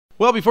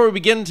Well, before we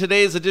begin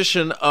today's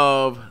edition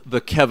of the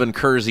Kevin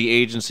Kersey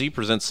Agency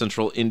presents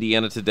Central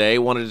Indiana Today,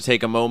 wanted to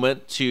take a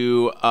moment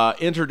to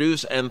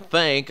introduce and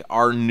thank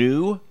our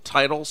new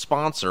title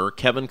sponsor,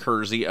 Kevin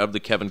Kersey of the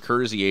Kevin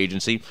Kersey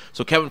Agency.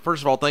 So, Kevin,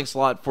 first of all, thanks a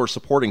lot for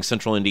supporting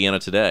Central Indiana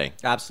Today.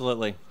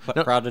 Absolutely.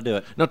 Proud to do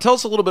it. Now, tell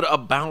us a little bit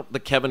about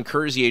the Kevin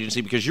Kersey Agency,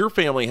 because your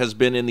family has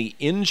been in the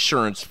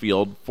insurance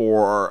field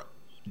for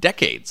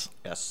decades.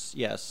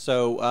 Yes.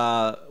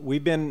 So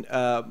we've been.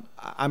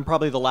 I'm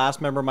probably the last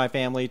member of my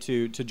family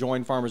to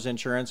join Farmers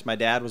Insurance. My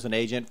dad was an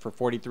agent for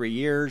 43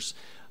 years.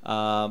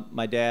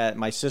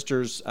 My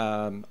sister's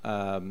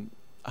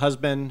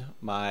husband,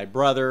 my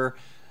brother,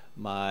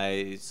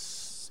 my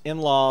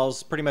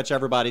in-laws, pretty much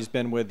everybody's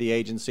been with the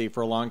agency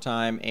for a long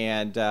time,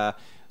 and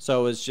so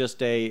it was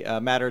just a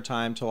matter of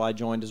time till I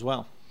joined as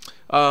well.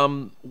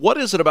 What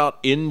is it about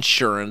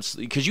insurance?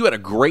 Because you had a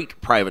great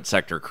private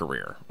sector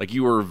career. Like,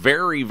 you were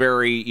very,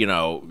 very,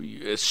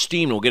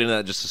 esteemed. We'll get into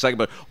that in just a second.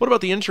 But what about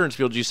the insurance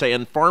field, you say,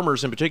 and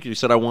farmers in particular? You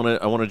said, I want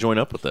to join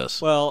up with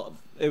this. Well,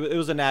 it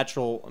was a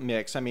natural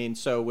mix. I mean,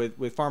 so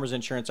with Farmers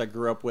Insurance, I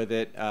grew up with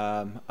it.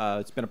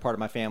 It's been a part of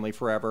my family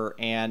forever.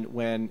 And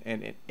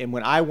when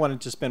I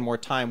wanted to spend more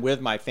time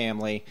with my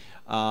family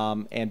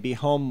and be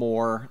home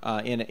more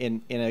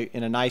in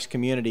a nice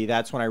community,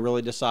 that's when I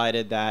really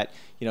decided that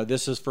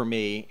this is for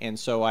me. And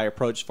so I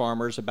approached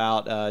Farmers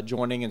about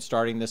joining and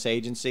starting this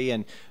agency,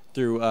 and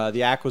through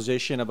the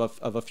acquisition of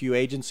a few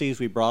agencies,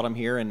 we brought them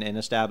here and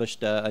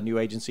established a new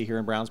agency here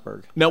in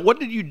Brownsburg. Now, what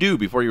did you do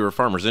before you were a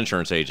Farmers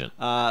Insurance agent?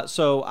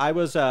 So I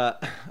was a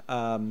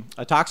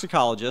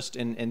toxicologist,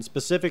 and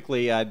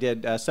specifically I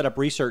did set up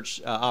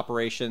research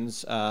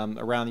operations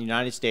around the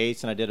United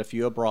States, and I did a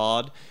few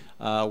abroad.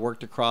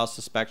 Worked across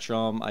the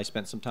spectrum. I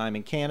spent some time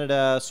in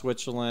Canada,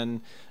 Switzerland,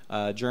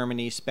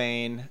 Germany,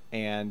 Spain,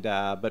 and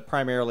but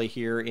primarily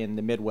here in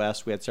the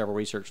Midwest, we had several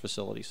research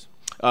facilities.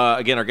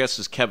 Again, our guest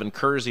is Kevin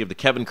Kersey of the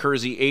Kevin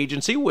Kersey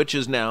Agency, which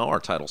is now our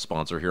title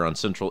sponsor here on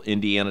Central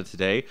Indiana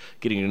Today.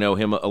 Getting to know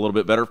him a little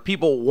bit better. If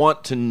people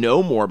want to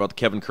know more about the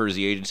Kevin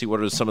Kersey Agency,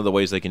 what are some of the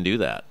ways they can do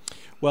that?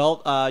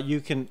 Well,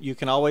 you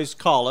can always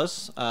call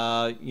us.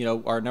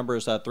 Our number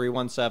is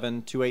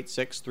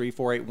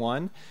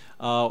 317-286-3481,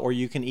 or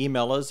you can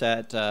email us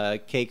at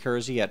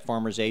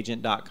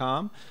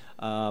kkersey@farmersagent.com.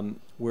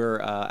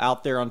 We're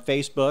out there on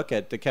Facebook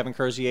at the Kevin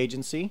Kersey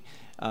Agency.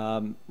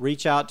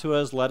 Reach out to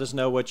us. Let us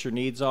know what your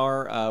needs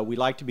are. We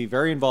like to be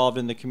very involved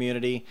in the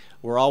community.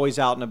 We're always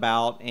out and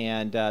about,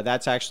 and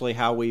that's actually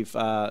how we've,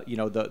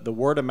 the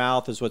word of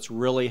mouth is what's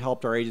really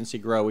helped our agency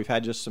grow. We've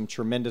had just some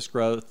tremendous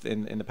growth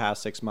in the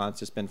past 6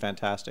 months. It's been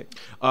fantastic.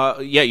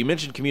 You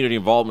mentioned community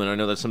involvement. I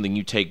know that's something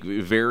you take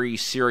very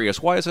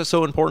serious. Why is that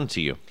so important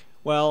to you?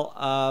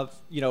 Well,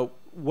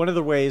 one of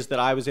the ways that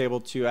I was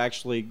able to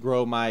actually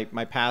grow my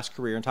past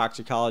career in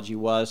toxicology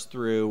was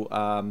through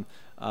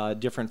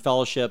different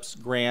fellowships,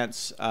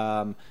 grants.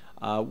 I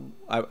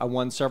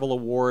won several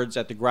awards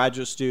at the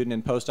graduate student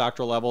and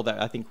postdoctoral level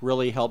that I think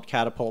really helped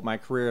catapult my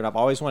career, and I've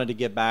always wanted to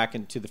give back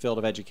into the field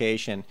of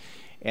education.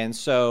 And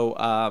so,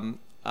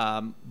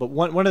 but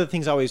one of the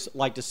things I always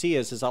like to see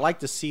is I like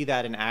to see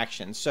that in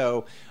action.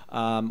 So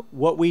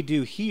what we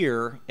do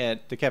here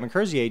at the Kevin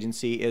Kersey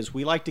Agency is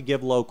we like to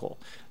give local.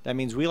 That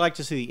means we like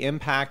to see the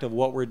impact of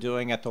what we're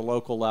doing at the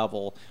local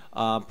level.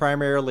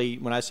 Primarily,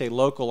 when I say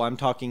local, I'm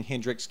talking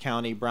Hendricks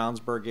County,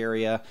 Brownsburg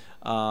area,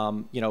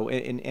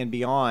 and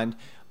beyond.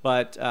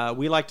 But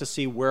we like to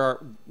see where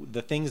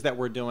the things that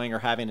we're doing are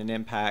having an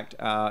impact,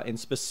 and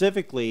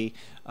specifically,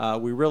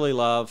 we really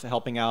love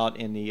helping out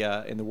in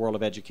the world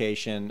of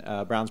education,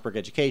 Brownsburg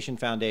Education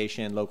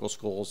Foundation, local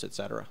schools,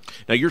 etc.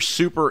 Now, you're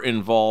super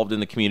involved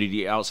in the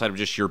community outside of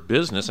just your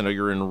business. I know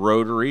you're in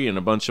Rotary and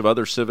a bunch of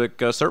other civic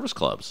service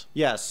clubs.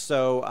 Yes,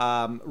 so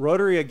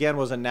Rotary again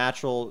was a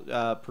natural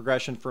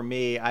progression for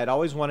me. I'd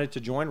always wanted to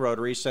join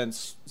Rotary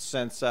since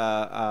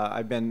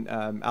I've been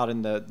out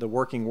in the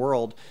working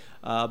world.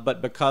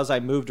 But because I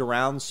moved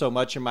around so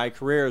much in my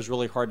career, it was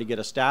really hard to get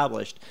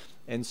established.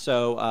 And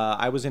so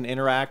I was in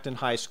Interact in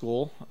high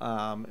school.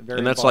 And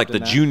that's like the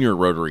junior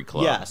Rotary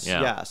Club.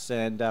 Yes.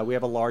 And we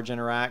have a large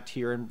Interact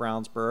here in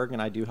Brownsburg,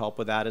 and I do help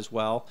with that as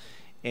well.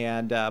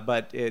 And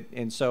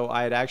so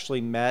I had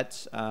actually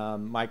met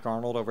Mike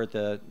Arnold over at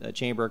the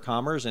Chamber of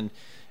Commerce, and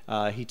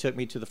he took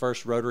me to the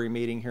first Rotary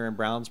meeting here in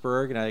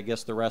Brownsburg, and I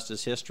guess the rest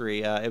is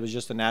history. It was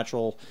just a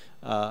natural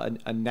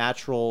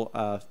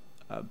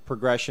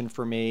progression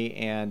for me,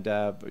 and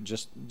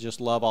just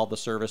love all the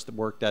service, the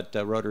work that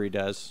Rotary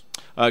does.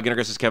 Again, our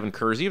guest is Kevin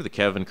Kersey of the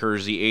Kevin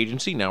Kersey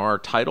Agency, now our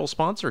title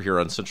sponsor here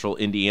on Central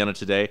Indiana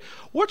Today.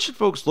 What should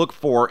folks look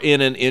for in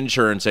an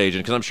insurance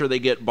agent? Because I'm sure they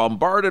get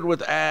bombarded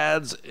with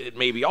ads. It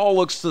maybe all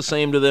looks the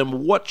same to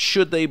them. What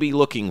should they be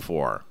looking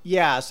for?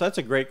 Yeah, so that's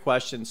a great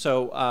question.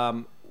 So,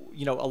 a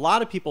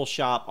lot of people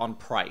shop on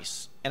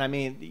price. And I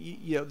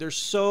mean, there's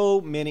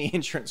so many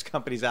insurance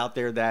companies out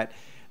there that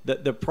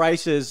the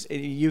prices,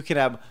 you can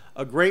have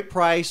a great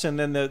price and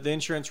then the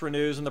insurance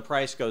renews and the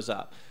price goes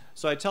up.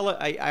 So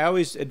I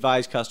always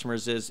advise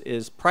customers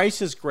is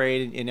price is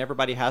great and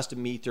everybody has to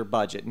meet their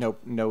budget,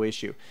 no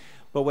issue.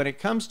 But when it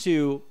comes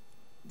to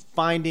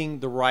finding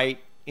the right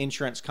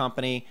insurance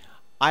company,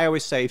 I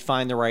always say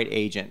find the right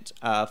agent.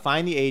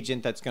 Find the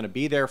agent that's going to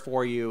be there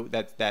for you,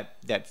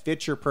 that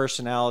fits your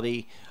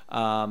personality.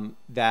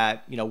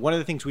 That, one of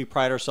the things we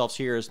pride ourselves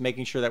here is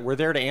making sure that we're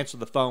there to answer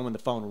the phone when the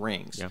phone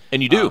rings. Yeah.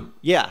 And you do.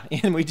 Yeah,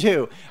 and we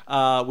do.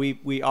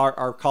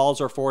 Our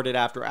calls are forwarded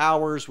after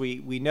hours.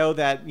 We know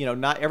that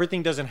not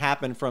everything doesn't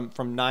happen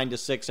from 9 to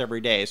 6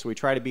 every day, so we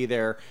try to be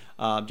there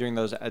during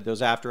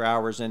those after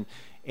hours. And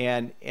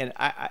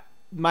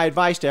my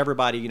advice to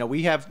everybody,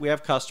 we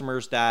have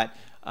customers that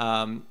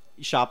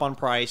shop on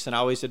price, and I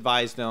always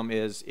advise them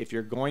is if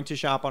you're going to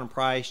shop on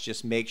price,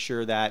 just make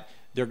sure that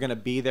they're going to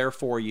be there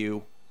for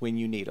you when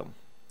you need them.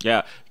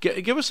 Yeah.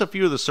 Give us a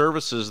few of the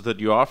services that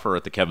you offer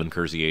at the Kevin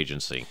Kersey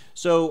Agency.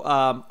 So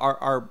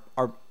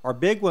our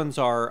big ones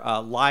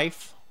are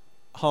life,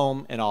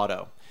 home, and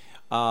auto.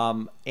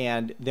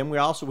 And then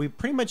we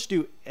pretty much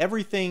do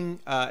everything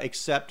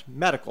except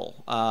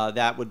medical.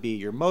 That would be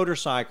your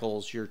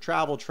motorcycles, your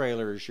travel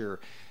trailers, your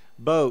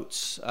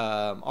boats,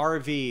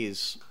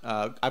 RVs.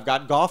 I've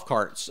got golf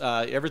carts,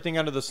 everything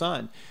under the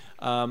sun.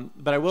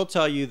 But I will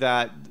tell you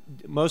that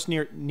most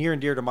near and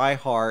dear to my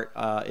heart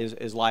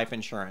is life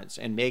insurance,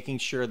 and making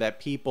sure that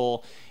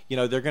people,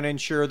 they're going to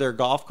insure their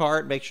golf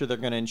cart, make sure they're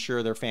going to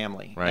insure their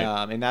family. Right.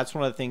 And that's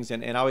one of the things,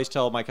 and I always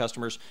tell my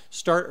customers,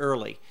 start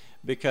early.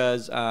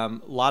 Because a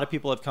lot of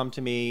people have come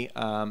to me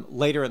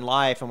later in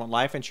life and want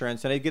life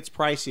insurance, and it gets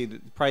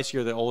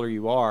pricier the older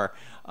you are.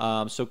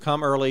 So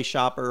come early,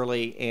 shop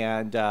early,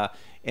 and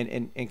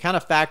kind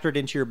of factor it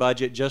into your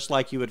budget, just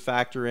like you would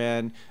factor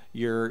in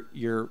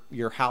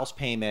your house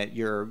payment,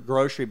 your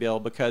grocery bill,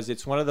 because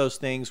it's one of those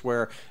things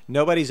where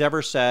nobody's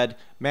ever said,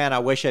 "Man, I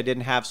wish I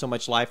didn't have so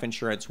much life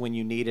insurance," when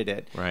you needed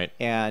it. Right.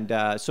 And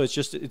so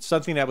it's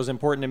something that was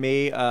important to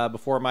me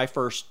before my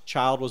first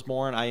child was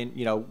born. I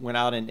went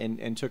out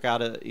and took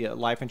out a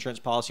life insurance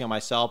policy on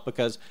myself,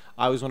 because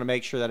I always want to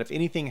make sure that if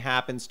anything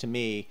happens to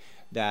me,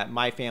 that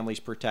my family's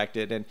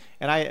protected, and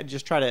I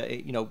just try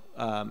to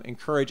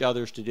encourage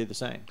others to do the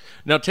same.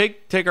 Now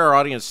take our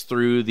audience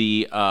through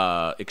the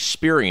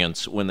experience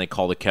when they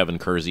call the Kevin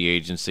Kersey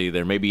Agency.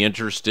 They may be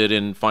interested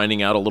in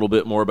finding out a little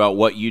bit more about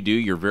what you do.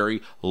 You're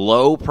very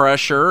low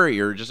pressure.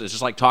 It's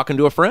just like talking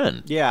to a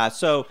friend. Yeah.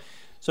 So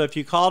if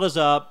you called us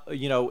up,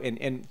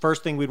 and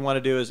first thing we'd want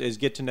to do is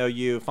get to know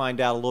you, find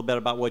out a little bit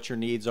about what your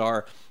needs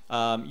are.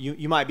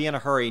 You might be in a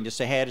hurry and just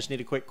say, "Hey, I just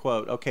need a quick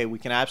quote." Okay, we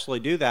can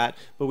absolutely do that,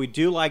 but we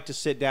do like to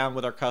sit down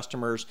with our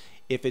customers.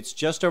 If it's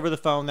just over the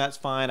phone, that's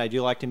fine. I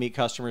do like to meet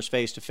customers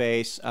face to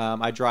face.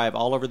 I drive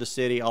all over the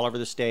city, all over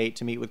the state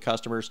to meet with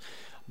customers.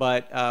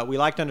 But we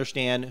like to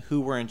understand who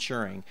we're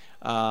insuring,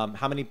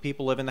 how many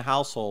people live in the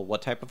household,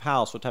 what type of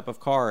house, what type of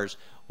cars,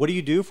 what do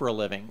you do for a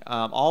living?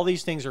 All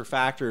these things are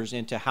factors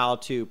into how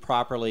to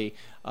properly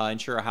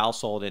insure a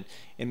household. And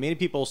many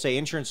people say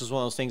insurance is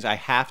one of those things I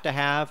have to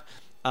have,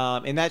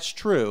 and that's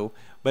true.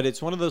 But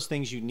it's one of those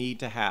things you need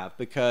to have,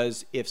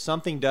 because if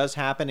something does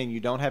happen and you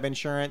don't have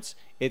insurance,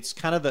 it's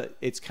kind of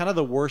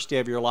the worst day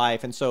of your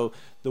life. And so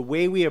the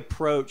way we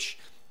approach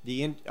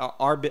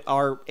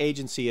our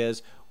agency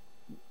is,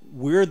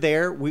 we're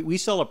there. We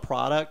sell a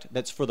product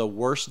that's for the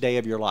worst day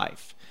of your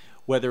life,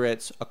 whether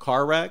it's a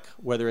car wreck,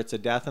 whether it's a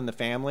death in the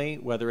family,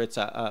 whether it's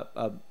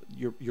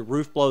your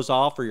roof blows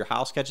off or your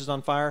house catches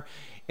on fire.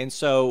 And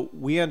so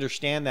we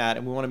understand that,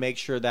 and we want to make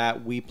sure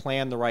that we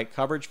plan the right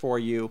coverage for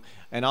you,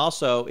 and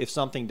also if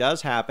something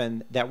does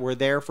happen, that we're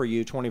there for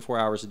you 24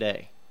 hours a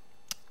day.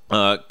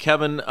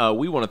 Kevin,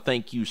 we want to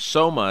thank you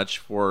so much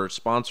for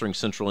sponsoring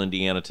Central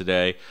Indiana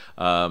today.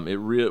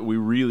 We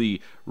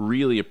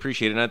really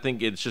appreciate it, and I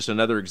think it's just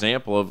another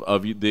example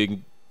of the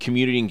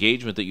community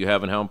engagement that you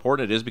have and how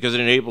important it is, because it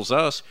enables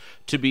us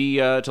to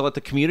to let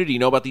the community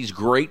know about these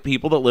great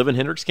people that live in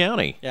Hendricks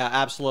County. Yeah,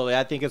 absolutely.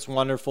 I think it's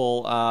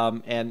wonderful,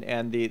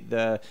 and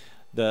the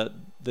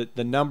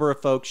number of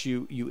folks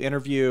you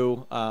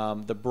interview,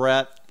 the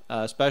breadth.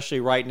 Especially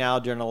right now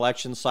during an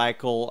election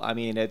cycle, I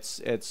mean,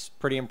 it's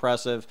pretty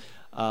impressive,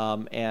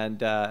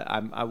 and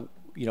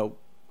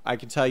I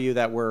can tell you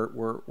that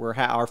we're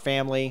our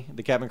family,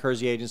 the Kevin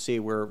Kersey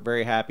Agency. We're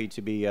very happy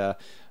to be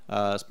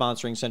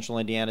sponsoring Central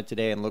Indiana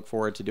today, and look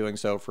forward to doing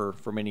so for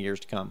many years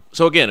to come.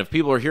 So again, if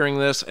people are hearing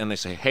this and they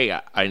say, "Hey,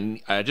 I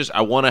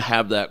want to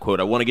have that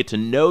quote. I want to get to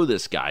know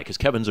this guy," because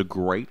Kevin's a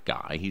great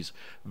guy. He's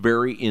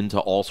very into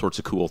all sorts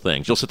of cool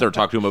things. You'll sit there and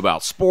talk to him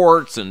about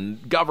sports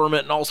and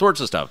government and all sorts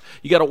of stuff.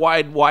 You got a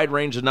wide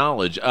range of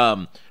knowledge.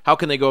 How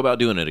can they go about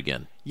doing it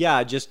again?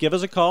 Yeah, just give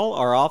us a call.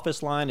 Our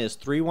office line is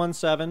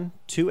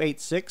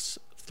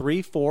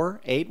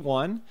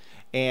 317-286-3481.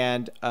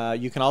 And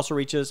you can also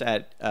reach us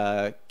at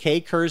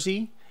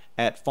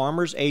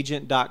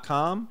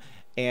kkersey@farmersagent.com.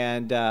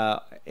 And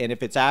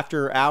if it's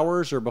after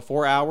hours or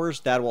before hours,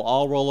 that will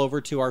all roll over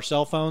to our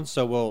cell phones.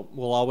 So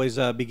we'll always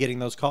be getting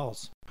those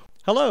calls.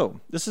 Hello,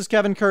 this is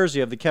Kevin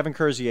Kersey of the Kevin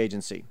Kersey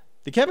Agency.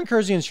 The Kevin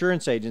Kersey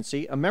Insurance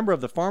Agency, a member of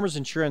the Farmers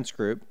Insurance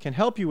Group, can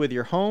help you with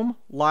your home,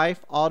 life,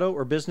 auto,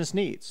 or business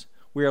needs.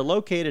 We are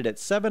located at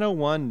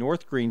 701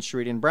 North Green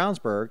Street in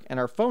Brownsburg, and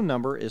our phone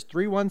number is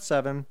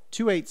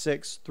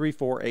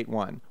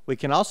 317-286-3481. We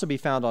can also be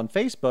found on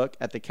Facebook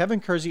at the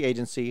Kevin Kersey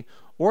Agency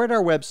or at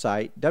our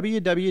website,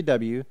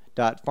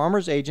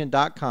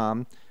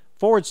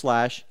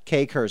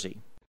 www.farmersagent.com/K-Kersey.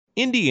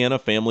 Indiana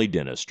Family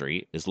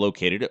Dentistry is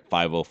located at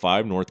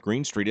 505 North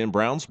Green Street in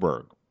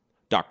Brownsburg.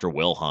 Dr.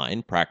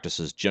 Wilhine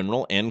practices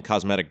general and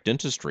cosmetic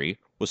dentistry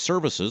with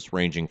services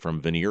ranging from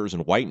veneers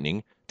and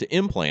whitening to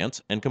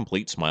implants and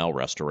complete smile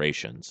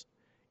restorations.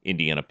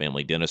 Indiana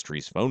Family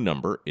Dentistry's phone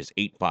number is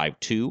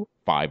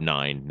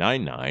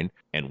 852-5999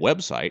 and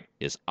website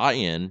is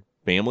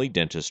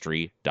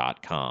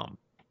infamilydentistry.com.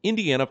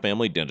 Indiana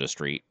Family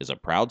Dentistry is a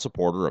proud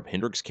supporter of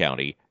Hendricks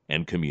County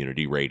and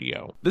community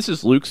radio. This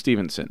is Luke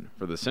Stevenson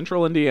for the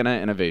Central Indiana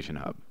Innovation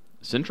Hub.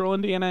 Central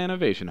Indiana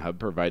Innovation Hub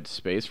provides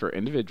space for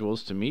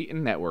individuals to meet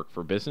and network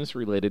for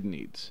business-related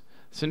needs.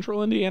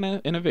 Central Indiana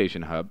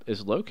Innovation Hub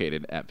is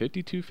located at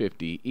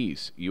 5250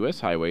 East U.S.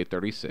 Highway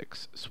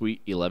 36,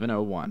 Suite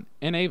 1101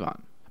 in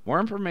Avon.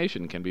 More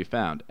information can be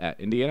found at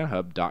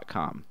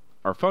indianahub.com.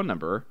 Our phone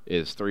number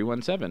is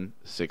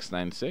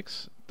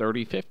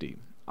 317-696-3050.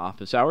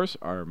 Office hours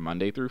are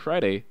Monday through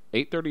Friday,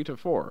 8:30 to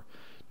 4.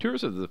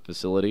 Tours of the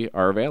facility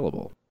are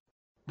available.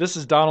 This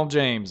is Donald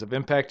James of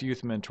Impact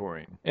Youth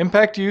Mentoring.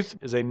 Impact Youth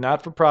is a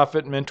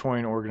not-for-profit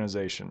mentoring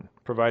organization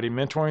providing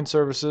mentoring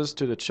services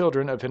to the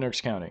children of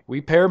Hendricks County.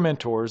 We pair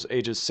mentors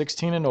ages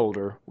 16 and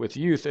older with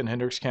youth in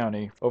Hendricks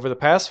County. Over the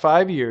past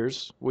 5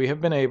 years, we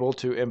have been able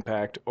to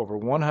impact over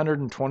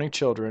 120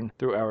 children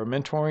through our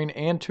mentoring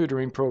and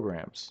tutoring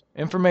programs.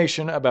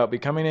 Information about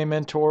becoming a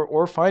mentor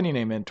or finding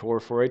a mentor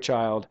for a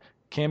child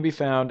can be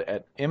found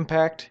at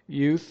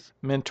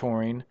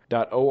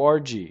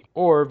impactyouthmentoring.org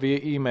or via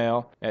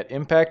email at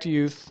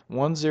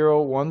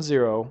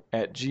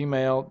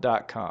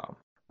impactyouth1010@gmail.com.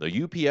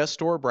 The UPS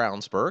Store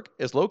Brownsburg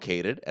is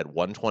located at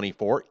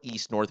 124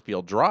 East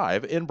Northfield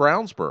Drive in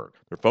Brownsburg.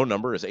 Their phone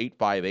number is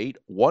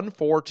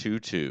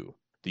 858-1422.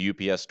 The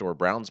UPS Store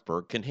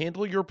Brownsburg can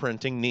handle your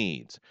printing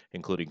needs,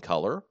 including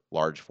color,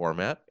 large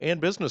format,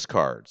 and business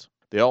cards.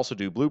 They also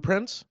do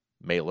blueprints,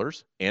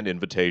 mailers, and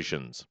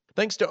invitations.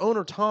 Thanks to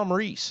owner Tom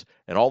Reese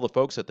and all the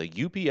folks at the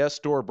UPS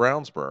Store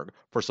Brownsburg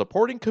for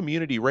supporting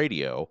community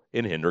radio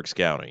in Hendricks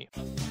County.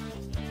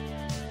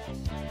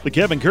 The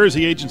Kevin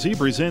Kersey Agency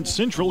presents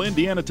Central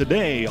Indiana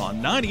Today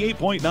on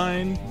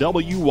 98.9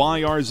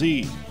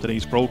 WYRZ.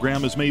 Today's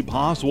program is made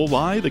possible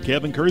by the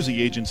Kevin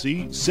Kersey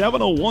Agency,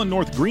 701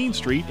 North Green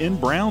Street in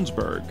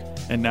Brownsburg.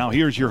 And now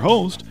here's your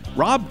host,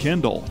 Rob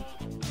Kendall.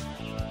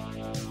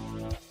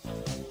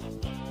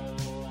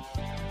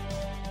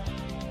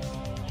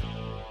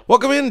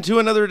 Welcome into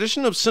another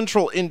edition of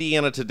Central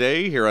Indiana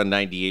Today here on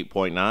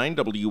 98.9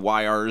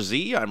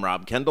 WYRZ. I'm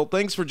Rob Kendall.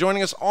 Thanks for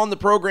joining us on the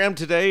program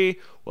today.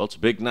 Well, it's a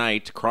big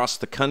night across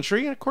the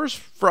country, and of course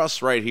for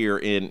us right here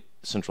in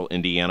Central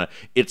Indiana.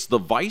 It's the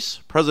vice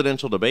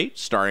presidential debate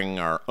starring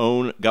our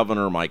own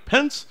Governor Mike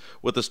Pence.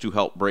 With us to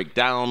help break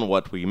down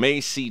what we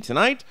may see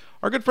tonight,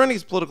 our good friend,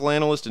 he's political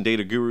analyst and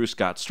data guru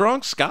Scott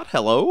Strong. Scott,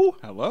 hello.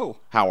 Hello.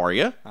 How are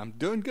you? I'm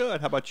doing good.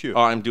 How about you?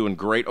 I'm doing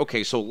great.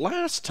 Okay, so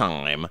last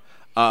time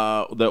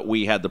that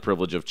we had the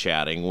privilege of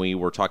chatting, we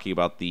were talking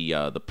about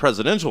the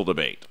presidential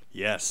debate.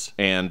 Yes.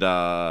 And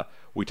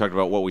we talked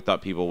about what we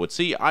thought people would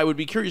see. I would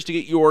be curious to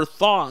get your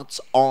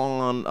thoughts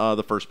on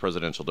the first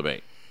presidential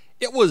debate.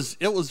 It was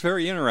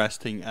very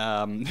interesting.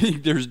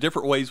 There's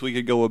different ways we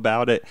could go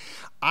about it.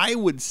 I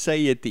would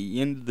say at the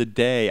end of the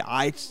day,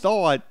 I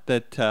thought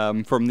that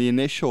from the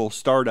initial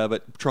start of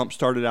it, Trump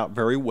started out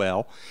very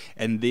well,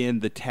 and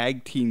then the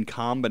tag team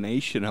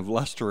combination of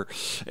Lester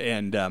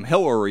and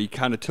Hillary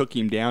kind of took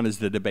him down as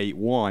the debate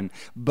won.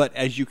 But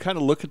as you kind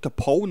of look at the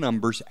poll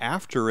numbers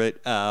after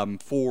it,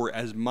 for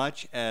as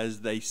much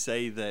as they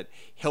say that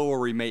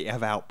Hillary may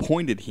have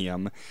outpointed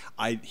him,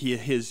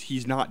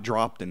 he's not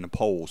dropped in the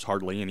polls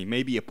hardly any,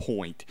 maybe a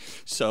point.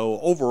 So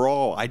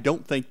overall, I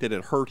don't think that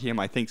it hurt him.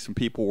 I think some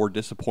people were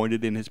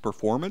disappointed in his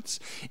performance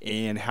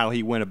and how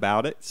he went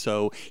about it.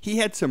 So he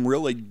had some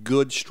really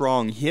good,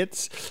 strong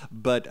hits,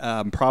 but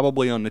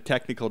probably on the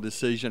technical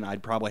decision,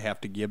 I'd probably have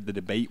to give the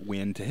debate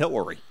win to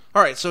Hillary.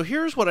 All right, so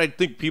here's what I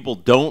think people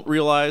don't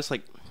realize.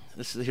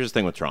 Here's the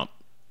thing with Trump.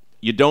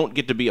 You don't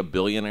get to be a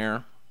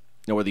billionaire.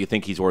 Whether you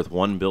think he's worth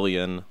 $1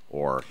 billion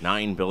or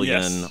 $9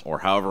 billion or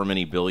however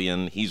many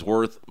billion, he's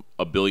worth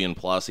 $1 billion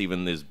plus.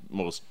 Even his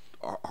most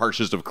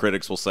harshest of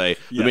critics will say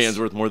the man's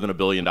worth more than $1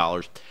 billion.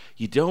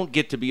 You don't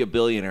get to be a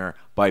billionaire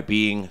by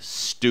being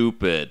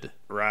stupid.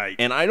 Right.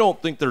 And I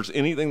don't think there's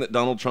anything that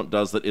Donald Trump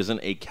does that isn't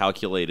a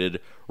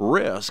calculated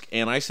risk.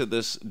 And I said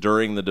this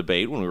during the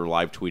debate when we were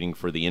live tweeting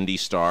for the Indy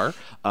Star,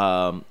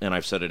 and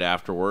I've said it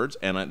afterwards.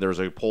 And there's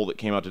a poll that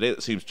came out today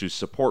that seems to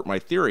support my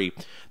theory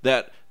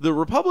that the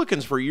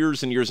Republicans for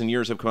years and years and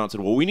years have come out and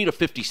said, well, we need a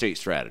 50-state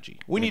strategy.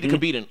 We need to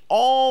compete in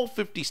all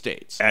 50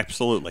 states.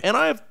 Absolutely. And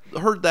I've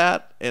heard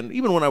that, and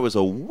even when I was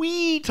a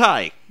wee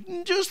tyke,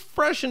 just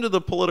fresh into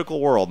the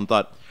political world, and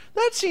thought,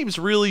 that seems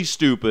really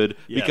stupid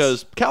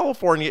because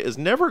California is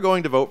never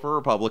going to vote for a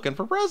Republican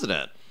for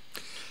president.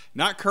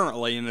 Not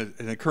currently in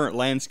the current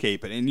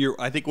landscape, and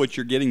I think what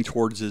you're getting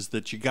towards is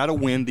that you got to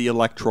win the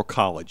Electoral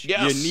College.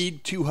 Yes. You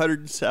need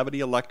 270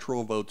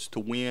 electoral votes to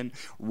win.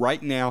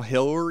 Right now,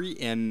 Hillary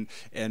and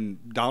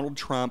Donald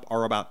Trump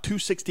are about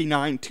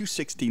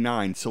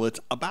 269, so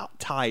it's about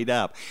tied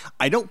up.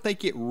 I don't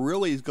think it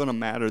really is going to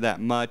matter that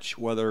much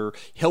whether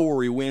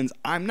Hillary wins.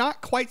 I'm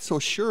not quite so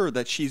sure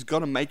that she's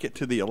going to make it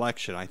to the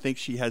election. I think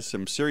she has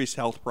some serious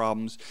health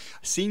problems.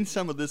 I've seen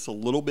some of this a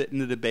little bit in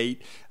the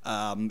debate,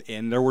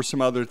 and there were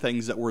some other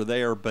things that were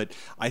there, but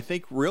I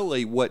think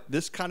really what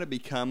this kind of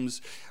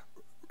becomes,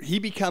 he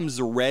becomes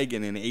the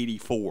Reagan in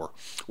 '84,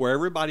 where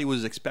everybody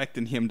was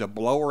expecting him to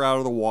blow her out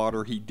of the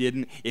water. He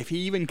didn't. If he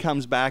even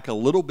comes back a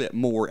little bit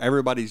more,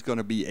 everybody's going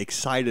to be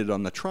excited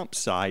on the Trump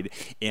side.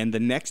 And the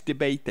next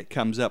debate that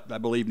comes up, I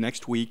believe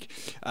next week,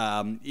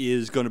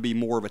 is going to be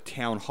more of a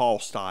town hall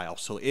style.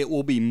 So it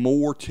will be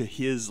more to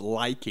his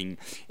liking.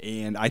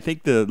 And I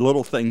think the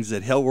little things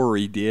that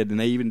Hillary did, and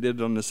they even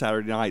did it on the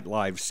Saturday Night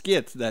Live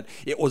skits, that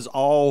it was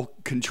all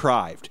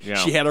contrived. Yeah.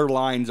 She had her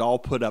lines all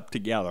put up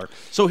together.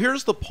 So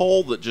here's the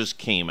poll that just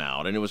came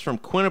out, and it was from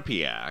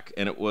Quinnipiac,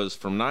 and it was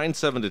from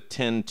 9/7 to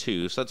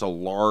 10/2, so that's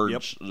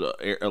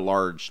a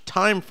large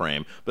time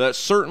frame, but that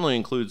certainly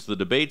includes the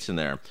debates in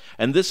there.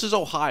 And this is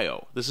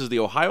Ohio. This is the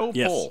Ohio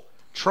poll.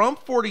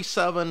 Trump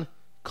 47,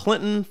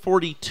 Clinton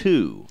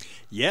 42.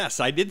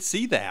 Yes, I did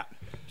see that.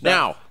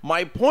 Now,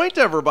 my point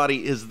to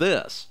everybody is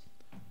this.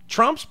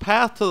 Trump's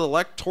path to the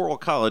Electoral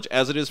College,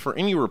 as it is for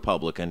any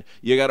Republican,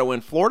 you got to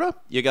win Florida,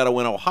 you got to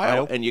win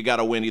Ohio, and you got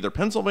to win either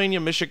Pennsylvania,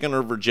 Michigan,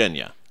 or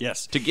Virginia.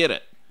 Yes. To get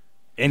it.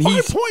 And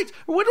 5 points.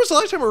 When was the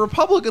last time a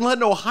Republican led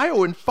in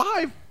Ohio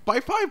by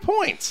 5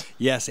 points?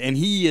 Yes, and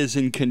he is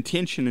in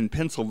contention in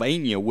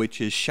Pennsylvania, which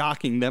is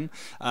shocking them.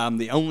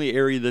 The only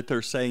area that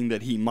they're saying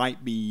that he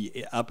might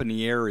be up in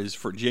the air is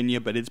Virginia,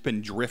 but it's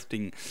been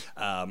drifting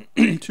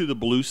to the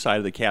blue side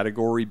of the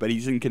category. But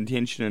he's in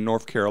contention in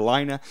North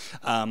Carolina.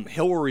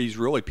 Hillary's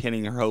really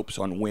pinning her hopes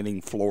on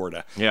winning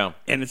Florida. Yeah.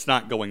 And it's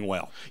not going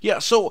well. Yeah,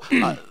 so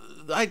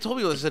I told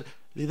you, I said,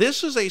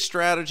 this is a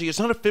strategy. It's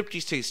not a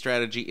 50-state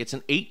strategy. It's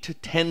an 8 to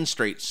 10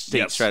 state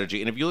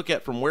strategy. And if you look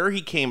at from where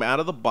he came out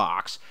of the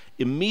box,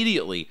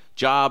 immediately,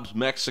 jobs,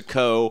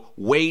 Mexico,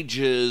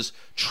 wages,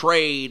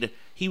 trade,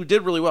 he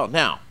did really well.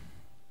 Now,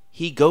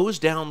 he goes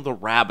down the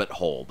rabbit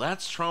hole.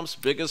 That's Trump's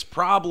biggest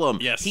problem.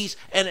 Yes. I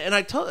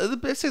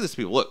say this to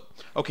people. Look,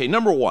 okay,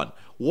 number one,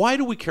 why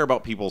do we care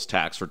about people's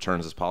tax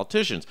returns as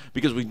politicians?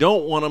 Because we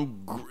don't want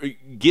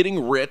them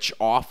getting rich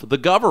off the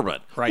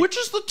government, right? Which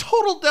is the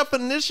total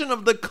definition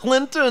of the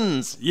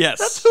Clintons. Yes.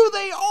 That's who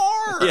they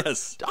are.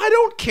 Yes. I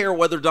don't care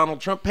whether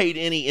Donald Trump paid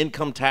any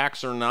income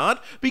tax or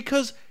not,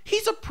 because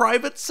he's a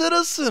private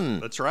citizen.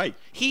 That's right.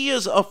 He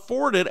is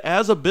afforded,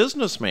 as a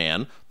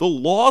businessman, the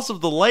laws of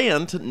the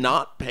land to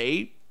not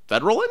pay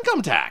federal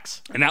income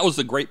tax. And that was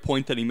the great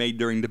point that he made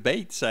during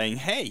debate, saying,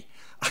 hey,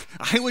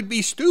 I would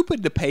be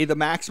stupid to pay the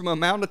maximum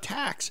amount of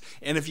tax.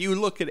 And if you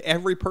look at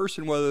every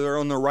person, whether they're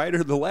on the right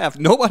or the left,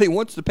 nobody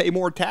wants to pay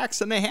more tax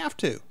than they have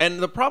to. And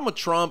the problem with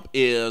Trump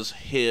is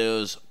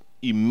his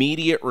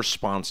immediate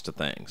response to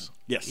things.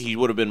 Yes. He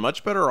would have been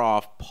much better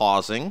off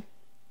pausing,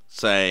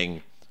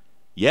 saying,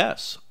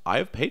 yes, I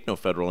have paid no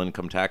federal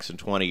income tax in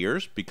 20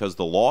 years because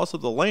the laws of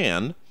the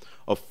land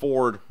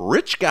afford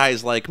rich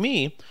guys like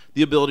me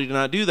the ability to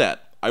not do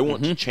that. I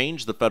want to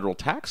change the federal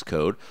tax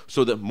code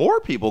so that more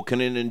people can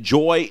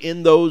enjoy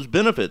in those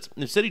benefits.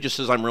 Instead, he just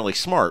says, I'm really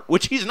smart,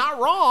 which he's not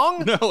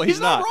wrong. No,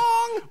 he's not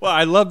wrong. Well,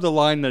 I love the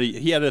line that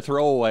he had a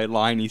throwaway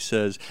line. He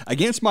says,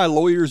 against my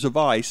lawyer's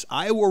advice,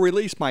 I will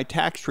release my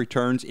tax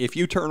returns if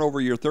you turn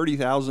over your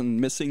 30,000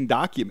 missing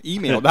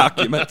email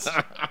documents.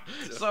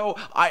 So,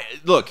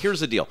 look, here's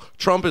the deal.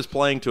 Trump is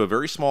playing to a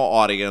very small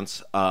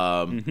audience,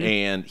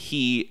 and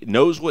he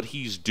knows what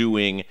he's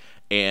doing.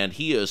 And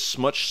he is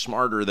much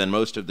smarter than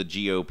most of the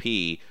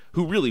GOP,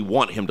 who really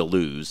want him to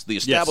lose. The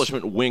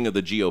establishment wing of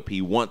the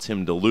GOP wants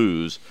him to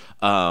lose.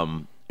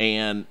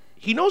 And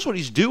he knows what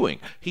he's doing.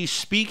 He's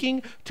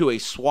speaking to a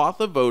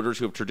swath of voters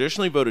who have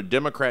traditionally voted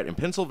Democrat in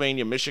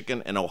Pennsylvania,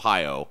 Michigan, and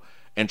Ohio,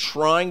 and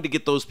trying to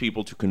get those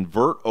people to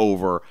convert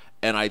over.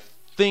 And I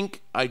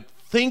think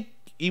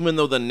even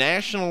though the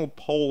national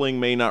polling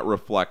may not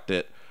reflect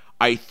it,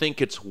 I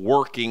think it's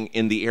working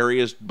in the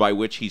areas by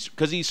which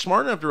because he's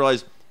smart enough to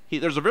realize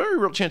there's a very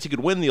real chance he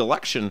could win the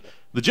election,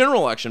 the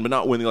general election, but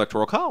not win the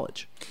Electoral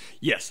College.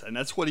 Yes, and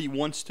that's what he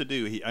wants to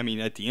do.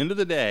 At the end of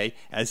the day,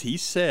 as he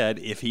said,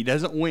 if he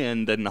doesn't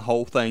win, then the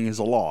whole thing is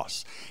a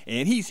loss.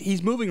 And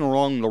he's moving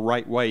along the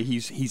right way.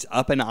 He's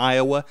up in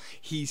Iowa.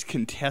 He's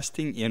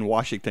contesting in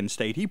Washington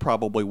State. He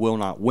probably will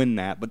not win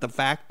that. But the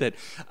fact that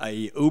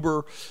a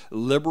uber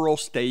liberal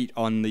state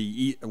on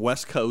the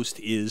West Coast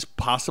is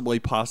possibly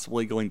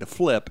going to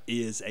flip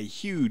is a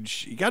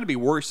huge. You got to be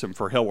worrisome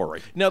for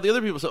Hillary. Now the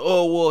other people say,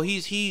 "Oh well,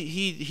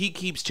 he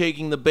keeps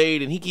taking the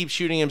bait and he keeps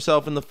shooting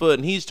himself in the foot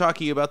and he's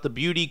talking about the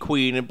beauty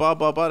queen and blah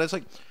blah blah." It's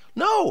like,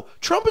 no,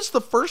 Trump is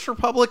the first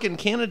Republican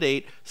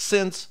candidate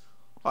since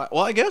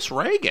Well, I guess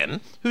Reagan,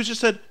 who's just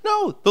said,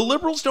 no, the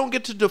liberals don't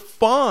get to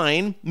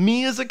define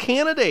me as a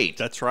candidate.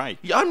 That's right.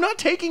 I'm not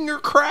taking your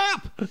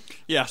crap.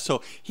 Yeah,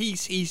 so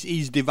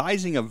he's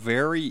devising a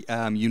very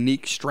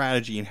unique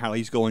strategy in how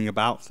he's going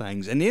about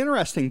things. And the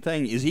interesting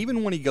thing is,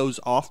 even when he goes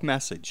off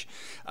message,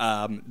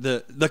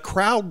 the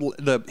crowd,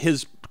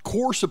 his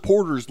core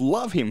supporters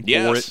love him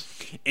for it,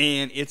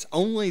 and it's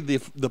only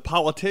the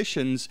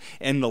politicians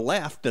and the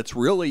left that's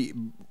really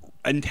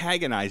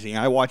antagonizing.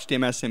 I watched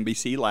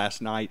MSNBC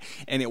last night,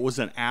 and it was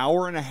an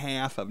hour and a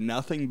half of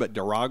nothing but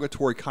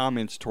derogatory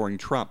comments toward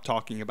Trump,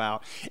 talking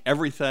about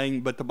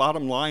everything. But the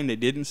bottom line, they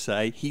didn't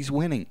say he's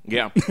winning.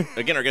 Yeah.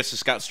 Again, our guest is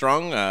Scott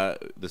Strong.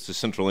 This is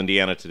Central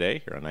Indiana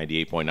Today here on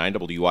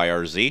 98.9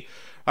 WYRZ.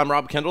 I'm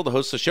Rob Kendall, the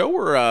host of the show.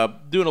 We're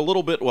doing a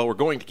little bit, well, we're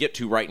going to get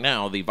to right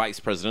now the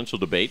vice presidential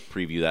debate,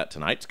 preview that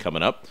tonight. It's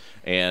coming up.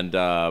 And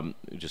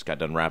we just got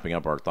done wrapping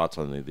up our thoughts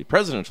on the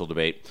presidential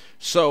debate.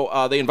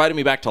 So they invited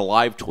me back to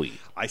live tweet.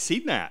 I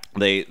seen that.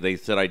 They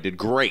said I did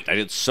great. I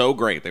did so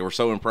great. They were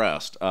so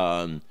impressed.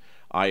 I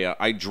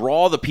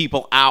draw the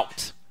people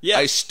out. Yes.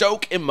 I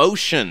stoke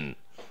emotion.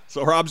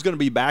 So Rob's going to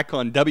be back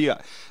on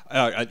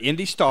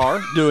Indy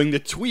Star doing the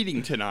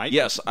tweeting tonight.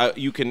 Yes,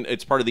 you can.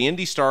 It's part of the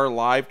Indy Star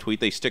live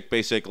tweet. They stick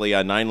basically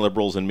 9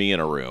 liberals and me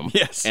in a room.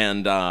 Yes,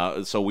 and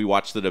so we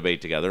watch the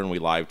debate together and we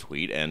live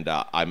tweet. And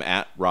I'm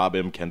at Rob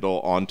M. Kendall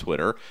on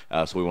Twitter.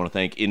 So we want to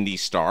thank Indy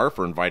Star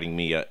for inviting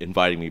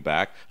me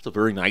back. It's a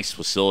very nice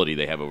facility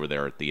they have over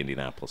there at the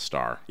Indianapolis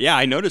Star. Yeah,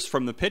 I noticed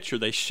from the picture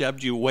they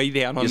shoved you way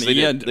down on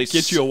the end to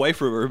get you away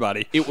from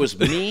everybody. It was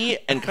me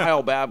and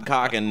Kyle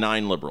Babcock and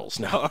 9 liberals.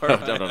 No,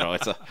 no.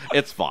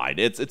 It's fine.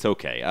 It's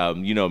okay.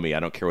 You know me.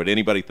 I don't care what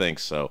anybody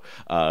thinks. So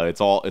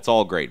it's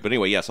all great. But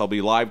anyway, yes, I'll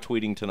be live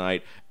tweeting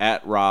tonight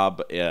at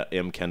Rob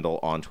M. Kendall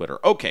on Twitter.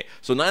 Okay,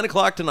 so 9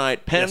 o'clock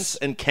tonight, Pence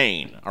and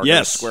Kaine are going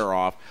to square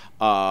off.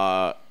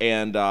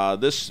 And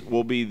this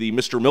will be the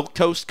Mr.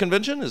 Milquetoast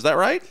convention. Is that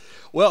right?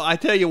 Well, I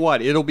tell you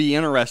what, it'll be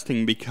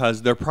interesting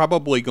because they're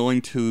probably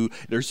going to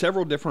 – there's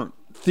several different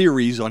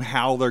theories on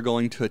how they're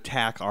going to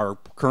attack our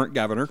current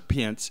governor,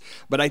 Pence.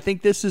 But I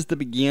think this is the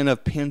beginning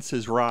of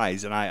Pence's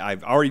rise. And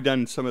I've already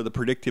done some of the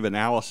predictive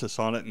analysis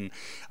on it. And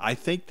I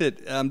think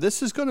that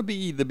this is going to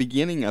be the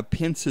beginning of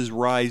Pence's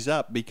rise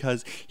up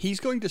because he's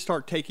going to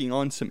start taking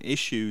on some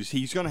issues.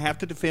 He's going to have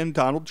to defend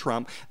Donald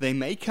Trump. They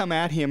may come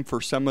at him for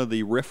some of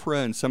the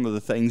RFRA and some of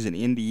the things in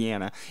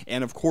Indiana.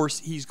 And, of course,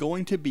 he's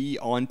going to be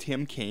on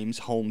Tim Kaine's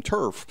home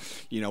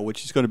turf,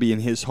 which is going to be in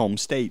his home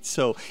state.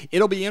 So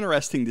it'll be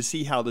interesting to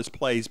see how this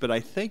plays. But I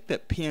think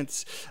that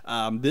Pence,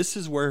 this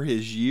is where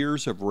his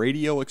years of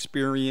radio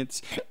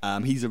experience,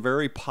 he's a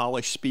very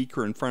polished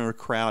speaker in front of a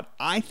crowd.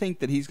 I think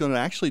that he's going to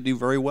actually do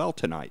very well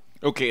tonight.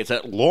 Okay, it's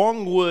at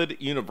Longwood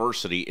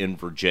University in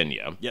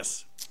Virginia.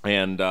 Yes.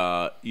 And,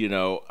 okay,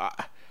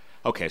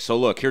 so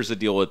look, here's the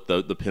deal with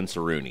the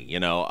Pence-a-rooney.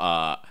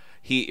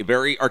 He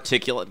very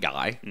articulate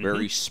guy,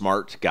 very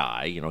smart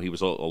guy. He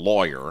was a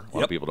lawyer. A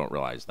lot of people don't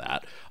realize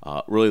that.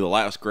 Really, the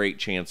last great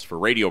chance for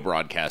radio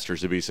broadcasters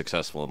to be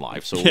successful in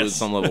life. So at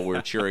some level,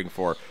 we're cheering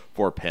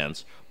for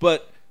Pence.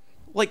 But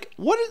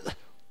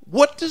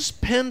what does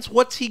Pence?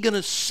 What's he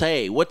gonna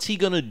say? What's he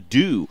gonna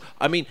do?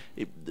 I mean,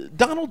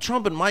 Donald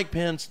Trump and Mike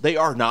Pence, they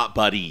are not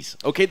buddies.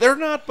 Okay, they're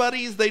not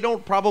buddies. They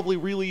don't probably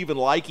really even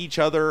like each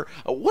other.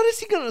 What is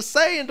he gonna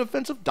say in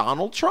defense of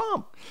Donald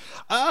Trump?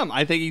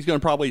 I think he's going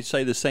to probably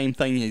say the same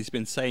thing he's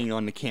been saying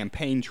on the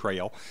campaign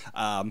trail.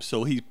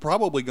 So he's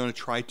probably going to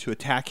try to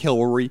attack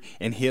Hillary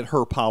and hit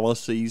her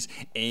policies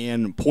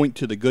and point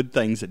to the good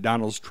things that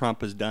Donald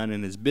Trump has done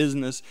in his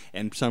business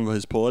and some of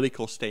his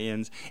political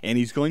stands. And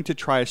he's going to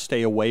try to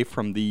stay away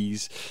from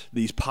these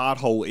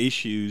pothole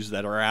issues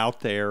that are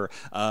out there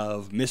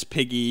of Miss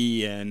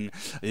Piggy and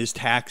his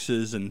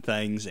taxes and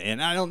things.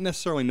 And I don't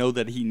necessarily know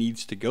that he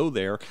needs to go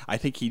there. I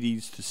think he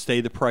needs to stay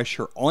the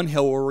pressure on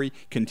Hillary,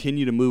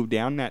 continue to move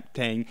down that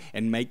thing,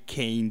 and make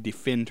Kaine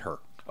defend her.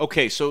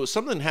 Okay, so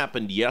something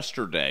happened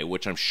yesterday,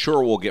 which I'm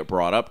sure will get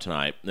brought up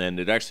tonight, and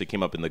it actually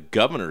came up in the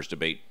governor's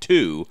debate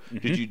too.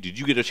 Mm-hmm. Did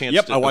you get a chance?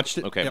 Yep, I watched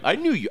it. Okay, yep. I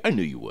knew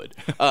you would.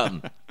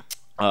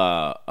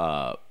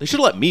 They should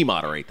let me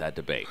moderate that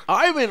debate.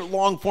 I've been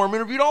long form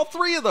interviewed all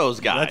 3 of those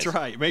guys. That's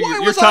right. Maybe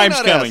your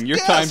time's coming. Your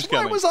time's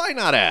coming. Why was I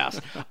not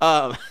asked?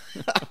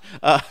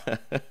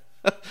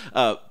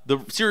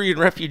 The Syrian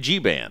refugee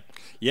ban.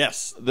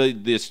 Yes.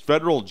 This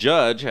federal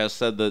judge has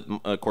said that,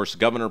 of course,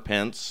 Governor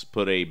Pence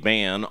put a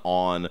ban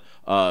on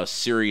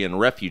Syrian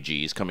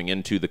refugees coming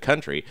into the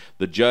country.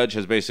 The judge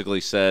has basically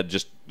said,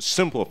 just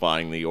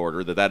simplifying the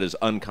order, that is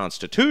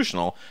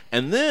unconstitutional.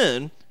 And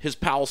then his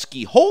pal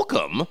Ski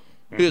Holcomb,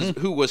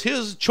 who was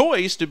his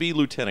choice to be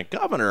lieutenant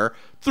governor,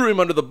 threw him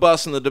under the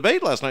bus in the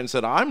debate last night and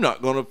said, I'm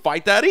not going to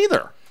fight that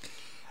either.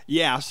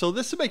 Yeah, so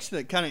this makes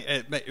it kind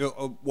of,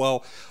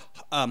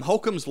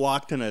 Holcomb's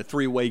locked in a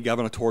 3-way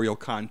gubernatorial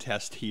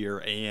contest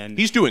here, and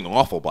he's doing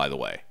awful, by the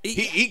way.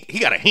 He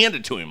got it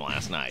handed to him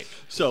last night.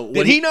 So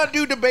did he not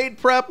do debate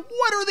prep?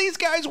 What are these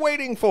guys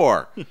waiting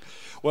for?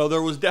 Well,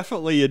 there was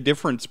definitely a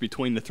difference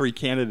between the three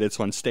candidates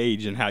on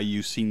stage and how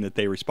you've seen that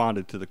they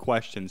responded to the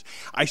questions.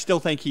 I still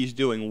think he's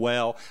doing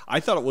well. I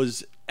thought it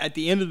was, at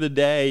the end of the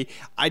day,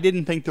 I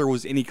didn't think there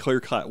was any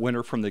clear-cut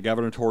winner from the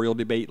gubernatorial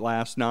debate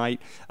last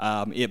night.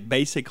 It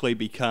basically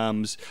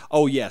becomes,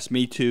 oh, yes,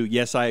 me too.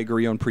 Yes, I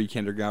agree on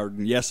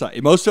pre-kindergarten. Yes,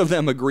 most of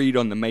them agreed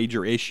on the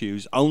major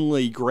issues.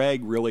 Only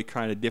Greg really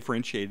kind of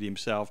differentiated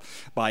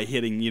himself by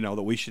hitting,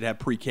 that we should have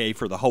pre-K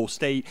for the whole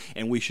state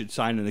and we should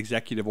sign an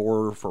executive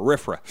order for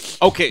RFRA.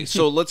 Okay,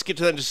 so let's get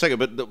to that in just a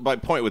second. But my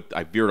point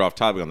I veered off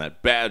topic on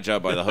that. Bad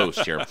job by the host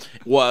here.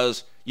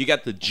 Was you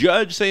got the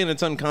judge saying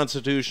it's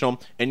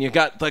unconstitutional, and you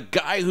got the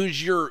guy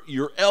who's your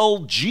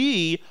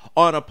LG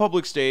on a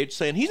public stage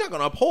saying he's not going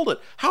to uphold it.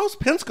 How's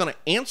Pence going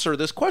to answer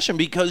this question?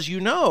 Because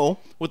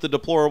with the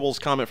deplorables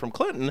comment from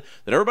Clinton,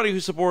 that everybody who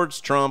supports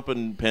Trump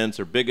and Pence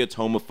are bigots,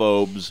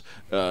 homophobes,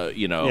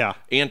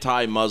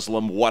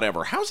 anti-Muslim,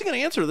 whatever. How's he going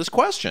to answer this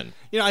question?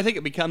 I think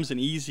it becomes an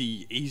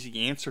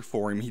easy answer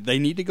for him. They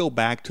need to go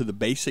back to the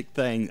basic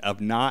thing of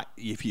not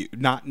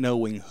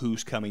knowing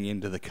who's coming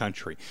into the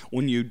country.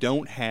 When you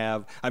don't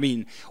have,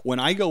 when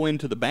I go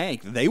into the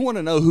bank, they want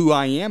to know who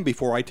I am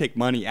before I take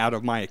money out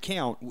of my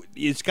account.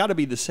 It's got to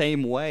be the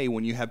same way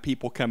when you have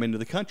people come into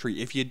the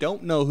country. If you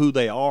don't know who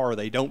they are,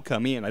 they don't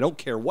come in. I don't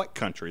care what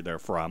country they're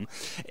from.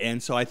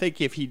 And so I think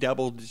if he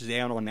doubles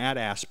down on that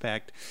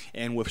aspect,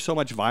 and with so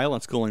much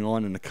violence going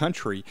on in the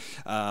country,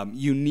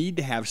 you need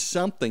to have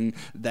something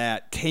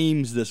that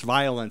tames this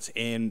violence.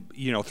 And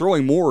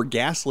throwing more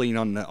gasoline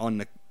on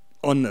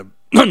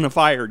the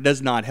fire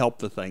does not help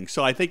the thing.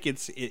 So I think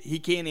he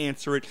can't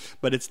answer it,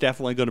 but it's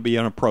definitely going to be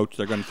an approach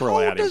they're going to throw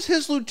at him. How does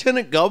his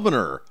lieutenant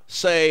governor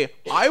say,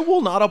 I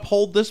will not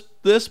uphold this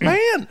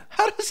ban?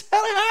 How does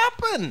that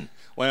happen?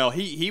 Well,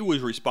 he was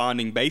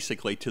responding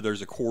basically to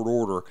there's a court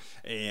order,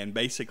 and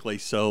basically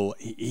so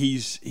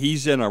he's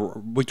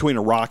between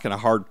a rock and a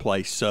hard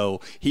place.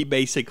 So he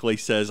basically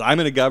says, I'm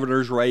in a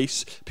governor's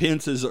race.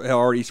 Pence is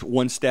already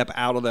one step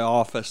out of the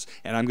office,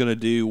 and I'm going to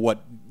do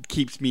what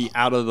keeps me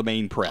out of the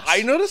main press.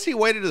 I noticed he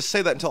waited to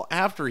say that until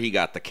after he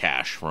got the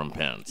cash from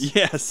Pence.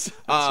 Yes.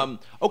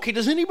 Okay,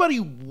 does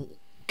anybody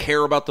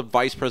care about the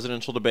vice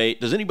presidential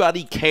debate? Does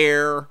anybody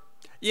care?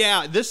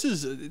 Yeah, this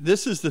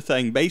is the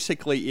thing.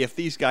 Basically, if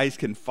these guys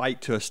can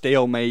fight to a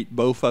stalemate,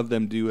 both of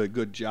them do a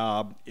good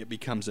job, it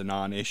becomes a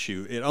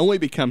non-issue. It only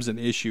becomes an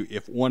issue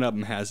if one of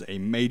them has a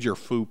major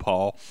faux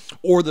pas,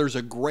 or there's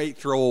a great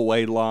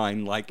throwaway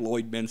line like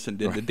Lloyd Benson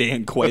did to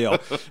Dan Quayle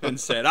and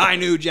said, I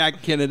knew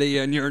Jack Kennedy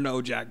and you're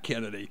no Jack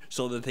Kennedy,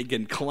 so that they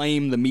can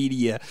claim the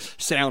media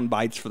sound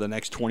bites for the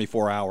next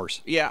 24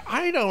 hours. Yeah,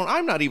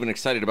 I'm not even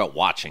excited about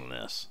watching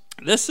this.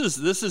 This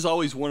is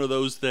always one of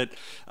those that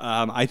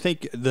I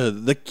think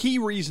the key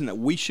reason that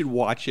we should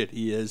watch it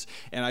is,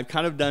 and I've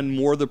kind of done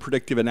more of the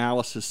predictive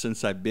analysis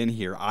since I've been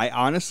here, I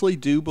honestly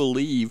do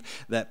believe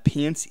that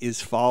Pence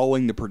is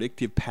following the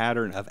predictive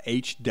pattern of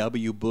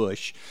H.W.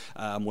 Bush,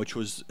 which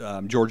was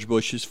George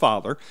Bush's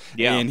father,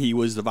 and he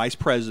was the vice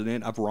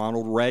president of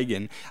Ronald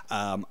Reagan.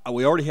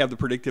 We already have the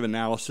predictive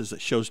analysis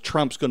that shows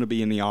Trump's going to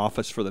be in the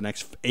office for the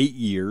next 8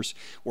 years.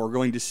 We're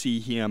going to see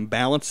him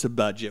balance the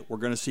budget. We're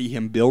going to see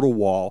him build a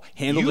wall.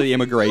 Handle the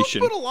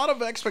immigration. You put a lot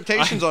of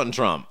expectations on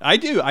Trump. I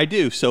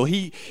do. So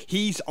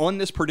he's on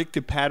this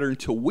predictive pattern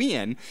to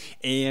win,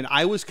 and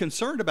I was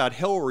concerned about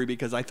Hillary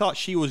because I thought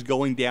she was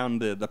going down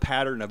the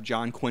pattern of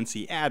John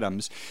Quincy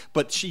Adams,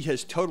 but she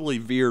has totally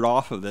veered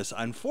off of this.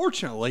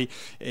 Unfortunately,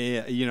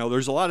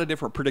 there's a lot of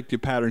different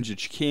predictive patterns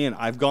that you can.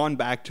 I've gone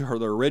back to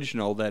the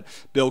original that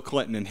Bill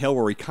Clinton and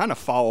Hillary kind of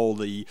follow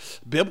the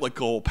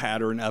biblical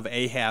pattern of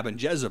Ahab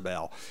and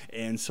Jezebel,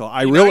 and so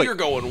you're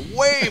going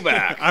way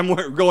back. I'm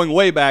going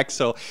way back.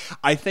 So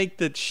I think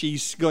that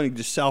she's going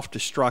to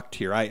self-destruct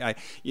here.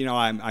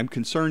 I'm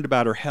concerned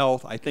about her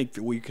health. I think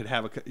that we could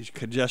have a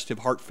congestive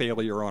heart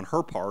failure on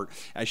her part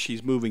as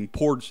she's moving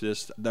towards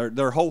this.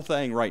 Their whole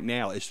thing right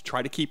now is to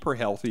try to keep her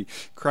healthy,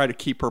 try to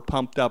keep her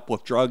pumped up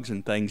with drugs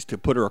and things to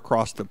put her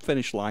across the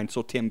finish line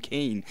so Tim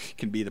Kaine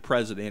can be the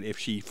president if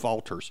she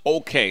falters.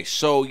 Okay,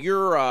 so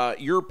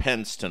you're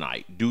Pence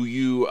tonight. Do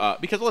you?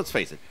 Because let's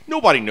face it,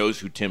 nobody knows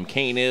who Tim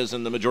Kaine is,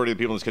 and the majority of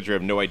the people in this country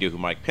have no idea who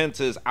Mike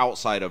Pence is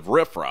outside of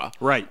RFRA.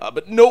 Right.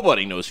 But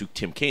nobody knows who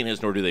Tim Kaine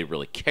is, nor do they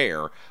really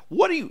care.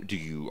 What do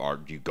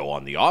you go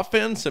on the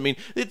offense? I mean,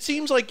 it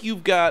seems like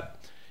you've got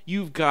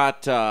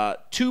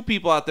two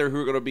people out there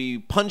who are going to be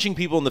punching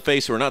people in the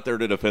face who are not there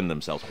to defend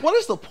themselves. What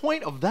is the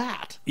point of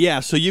that? Yeah,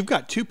 so you've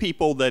got two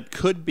people that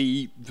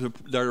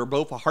are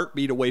both a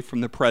heartbeat away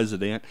from the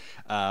president.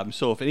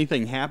 So if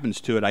anything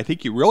happens to it, I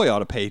think you really ought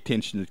to pay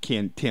attention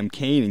to Tim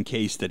Kaine in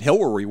case that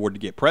Hillary were to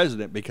get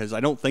president, because I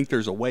don't think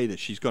there's a way that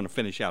she's going to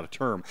finish out a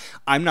term.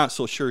 I'm not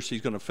so sure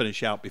she's going to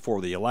finish out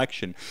before the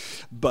election,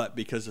 but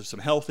because of some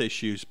health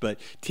issues. But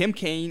Tim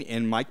Kaine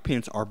and Mike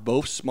Pence are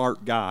both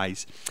smart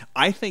guys.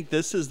 I think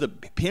this is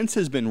Pence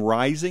has been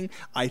rising.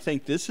 I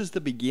think this is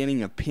the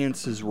beginning of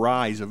Pence's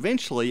rise.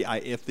 Eventually,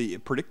 if the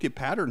predictive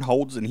pattern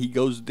holds and he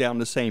goes down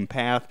the same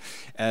path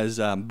as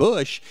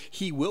Bush,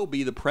 he will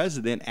be the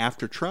president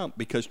after Trump,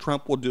 because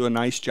Trump will do a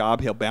nice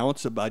job. He'll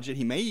balance the budget.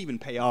 He may even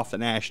pay off the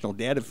national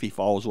debt if he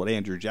follows what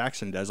Andrew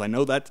Jackson does. I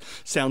know that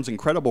sounds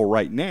incredible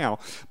right now,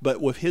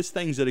 but with his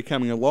things that are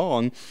coming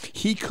along,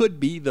 he could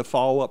be the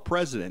follow-up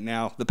president.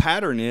 Now, the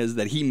pattern is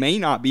that he may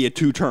not be a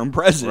two-term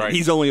president. Right.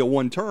 He's only a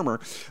one-termer.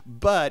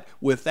 But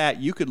with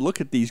that, you could look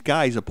at these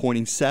guys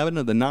appointing 7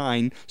 of the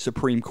 9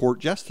 Supreme Court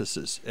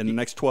justices in the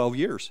next 12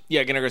 years.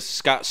 Yeah, again,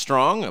 Scott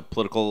Strong, a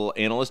political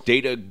analyst,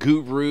 data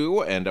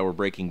guru, and we're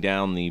breaking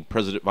down the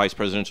vice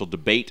presidential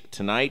debate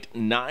tonight,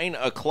 9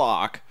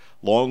 o'clock,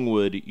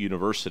 Longwood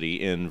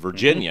University in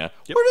Virginia.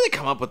 Mm-hmm. Yep. Where do they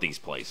come up with these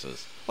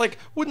places? Like,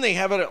 wouldn't they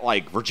have it at,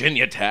 like,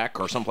 Virginia Tech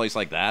or someplace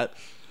like that?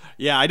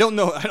 Yeah, I don't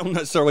know. I don't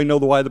necessarily know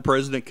why the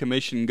President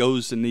Commission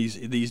goes in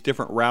these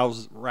different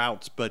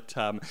routes. But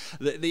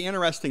the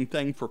interesting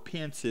thing for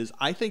Pence is,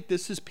 I think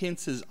this is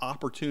Pence's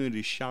opportunity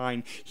to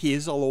shine. He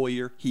is a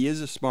lawyer. He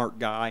is a smart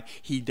guy.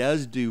 He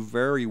does do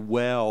very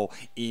well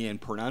in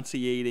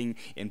pronunciating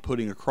and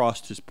putting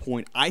across his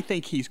point. I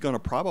think he's going to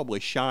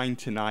probably shine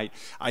tonight.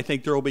 I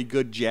think there will be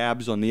good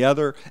jabs on the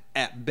other.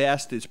 At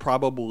best, it's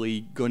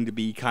probably going to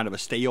be kind of a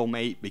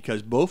stalemate,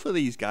 because both of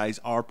these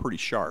guys are pretty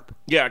sharp.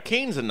 Yeah,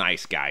 Kane's a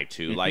nice guy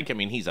too. Like, I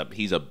mean, he's a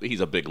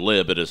big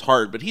lib at his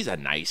heart, but he's a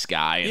nice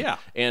guy. And, yeah,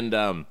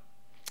 and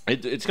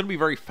it's going to be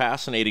very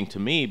fascinating to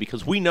me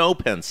because we know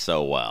Pence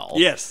so well.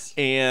 Yes,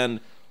 and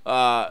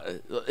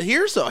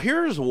here's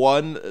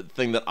one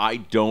thing that I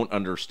don't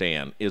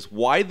understand is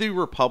why the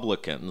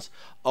Republicans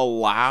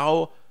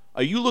allow.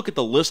 You look at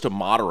the list of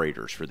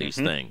moderators for these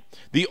things.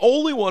 The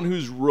only one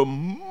who's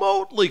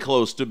remotely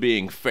close to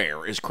being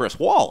fair is Chris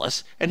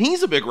Wallace, and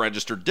he's a big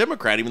registered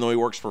Democrat, even though he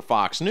works for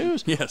Fox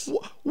News. Yes.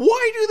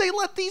 Why do they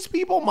let these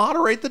people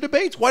moderate the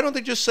debates? Why don't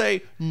they just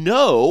say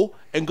no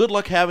and good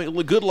luck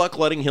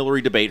letting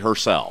Hillary debate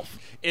herself?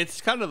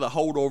 It's kind of the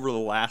holdover, the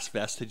last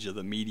vestige of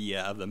the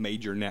media, of the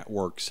major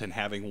networks, and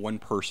having one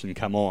person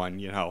come on.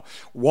 You know,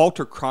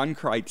 Walter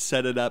Cronkite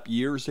set it up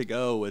years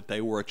ago that they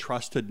were a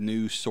trusted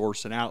news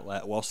source and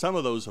outlet. Well, some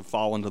of those have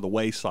fallen to the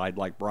wayside,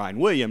 like Brian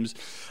Williams.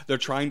 They're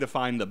trying to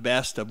find the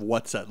best of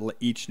what's at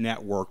each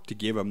network to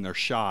give them their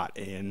shot.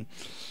 And,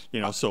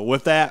 you know, so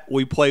with that,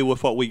 we play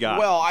with what we got.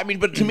 Well, I mean,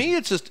 but to me,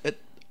 it's just,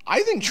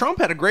 I think Trump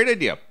had a great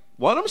idea.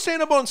 Let them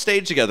stand up on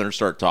stage together and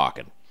start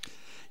talking.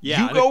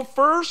 Yeah, you go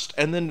first,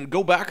 and then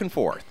go back and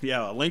forth.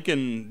 Yeah, a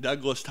Lincoln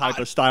Douglas type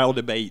of style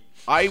debate.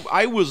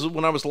 I was,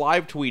 when I was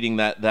live tweeting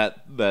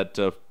that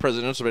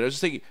presidential debate, I was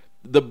just thinking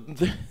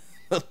the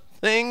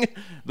thing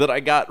that I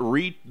got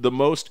the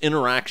most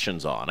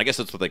interactions on, I guess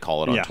that's what they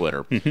call it on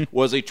Twitter,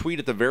 was a tweet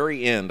at the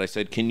very end. I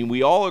said, "Can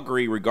we all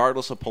agree,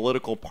 regardless of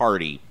political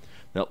party,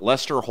 that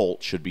Lester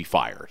Holt should be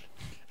fired?"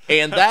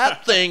 And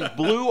that thing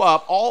blew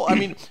up. I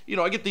mean, you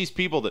know, I get these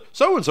people that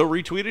so-and-so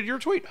retweeted your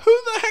tweet. Who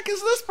the heck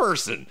is this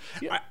person?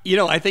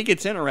 I think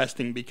it's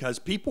interesting because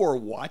people are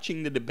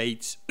watching the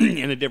debates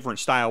in a different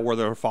style where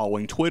they're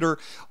following Twitter.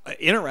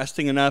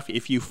 Interesting enough,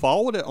 if you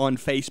followed it on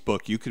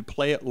Facebook, you could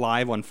play it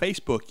live on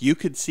Facebook. You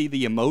could see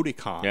the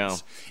emoticons. Yeah.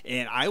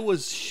 And I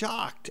was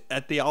shocked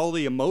at all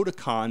the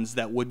emoticons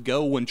that would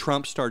go when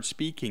Trump started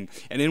speaking.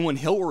 And then when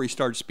Hillary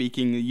started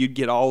speaking, you'd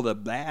get all the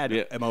bad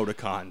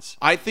emoticons.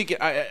 I think,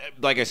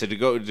 like I said, to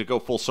go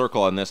full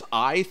circle on this,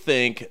 I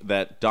think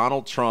that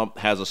Donald Trump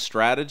has a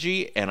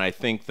strategy, and I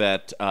think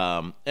that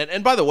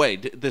and by the way,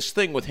 this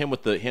thing with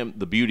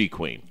the beauty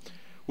queen,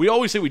 we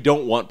always say we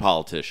don't want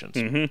politicians.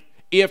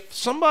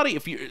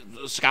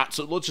 Scott,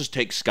 so let's just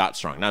take Scott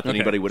Strong. Not that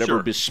anybody would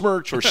ever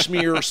besmirch or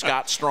smear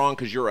Scott Strong,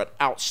 because you're an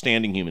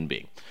outstanding human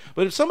being.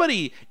 But if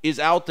somebody is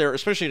out there,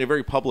 especially in a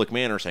very public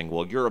manner, saying,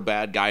 "Well, you're a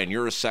bad guy, and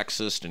you're a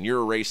sexist, and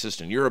you're a racist,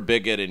 and you're a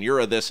bigot, and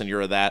you're a this, and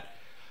you're a that,"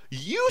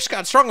 you,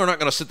 Scott Strong, are not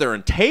going to sit there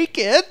and take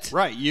it.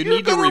 Right. You're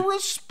need to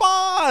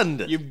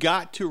respond. You've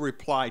got to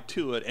reply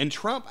to it. And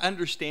Trump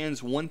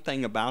understands one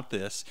thing about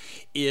this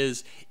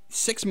is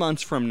 6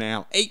 months from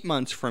now, 8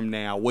 months from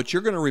now, what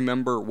you're going to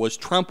remember was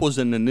Trump was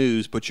in the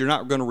news, but you're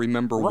not going to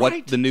remember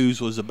what the news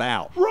was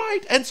about.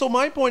 Right. And so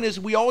my point is,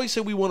 we always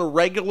say we want a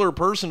regular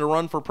person to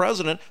run for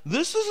president.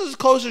 This is as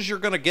close as you're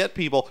going to get,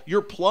 people.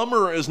 Your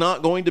plumber is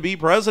not going to be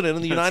president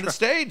in the United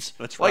States.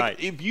 That's right.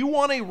 Like, if you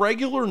want a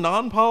regular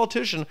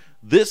non-politician,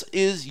 this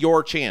is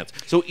your chance.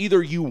 So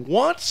either you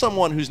want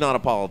someone who's not a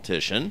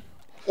politician,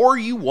 or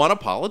you want a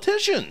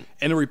politician.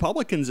 And the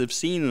Republicans have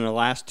seen in the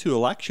last 2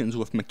 elections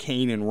with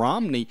McCain and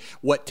Romney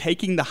what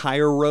taking the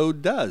higher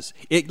road does.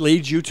 It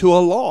leads you to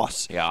a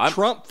loss. Yeah,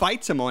 Trump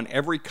fights him on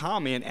every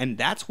comment, and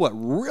that's what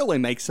really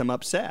makes him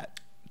upset.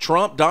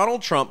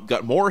 Donald Trump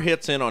got more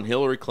hits in on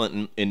Hillary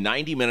Clinton in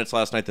 90 minutes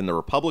last night than the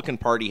Republican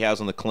Party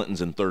has on the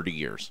Clintons in 30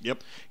 years.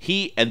 Yep.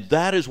 And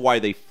that is why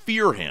they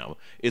fear him,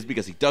 is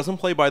because he doesn't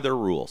play by their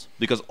rules.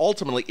 Because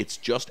ultimately, it's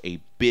just a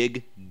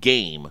big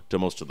game to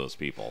most of those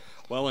people.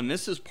 Well, and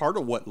this is part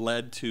of what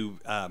led to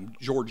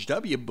George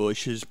W.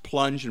 Bush's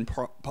plunge in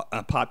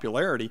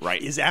popularity.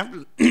 Right. Is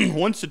after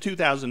once the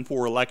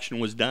 2004 election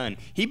was done,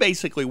 he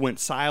basically went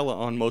silent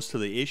on most of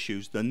the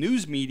issues. The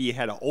news media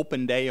had an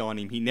open day on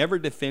him. He never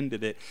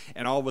defended it,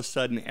 and all of a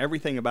sudden,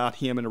 everything about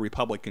him and the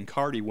Republican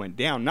Party went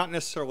down. Not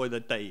necessarily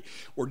that they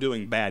were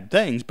doing bad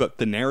things, but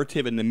the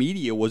narrative in the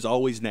media was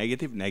always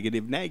negative,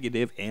 negative,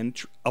 negative, and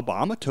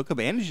Obama took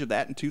advantage of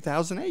that in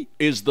 2008.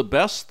 Is the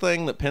best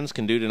thing that Pence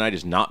can do tonight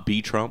is not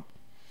be Trump?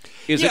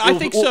 I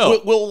think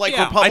so. Will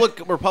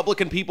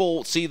Republican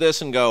people see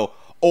this and go,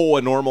 oh,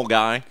 a normal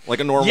guy, like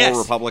a normal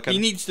Republican? He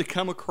needs to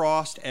come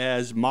across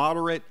as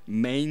moderate,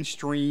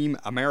 mainstream,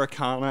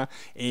 Americana,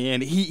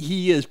 and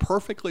he is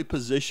perfectly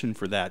positioned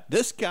for that.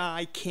 This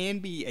guy can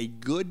be a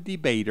good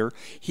debater.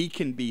 He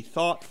can be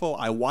thoughtful.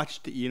 I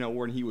watched,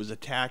 when he was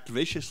attacked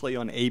viciously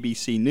on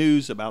ABC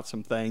News about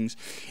some things,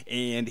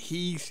 and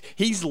he's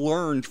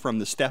learned from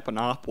the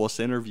Stephanopoulos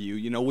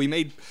interview. We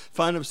made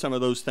fun of some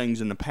of those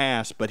things in the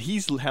past, but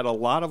he's had a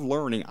lot of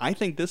learning. I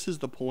think this is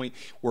the point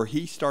where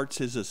he starts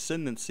his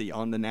ascendancy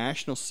on the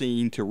national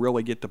scene to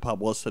really get the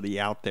publicity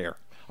out there.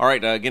 All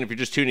right, again, if you're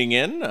just tuning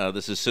in,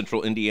 this is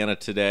Central Indiana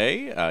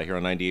Today here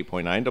on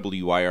 98.9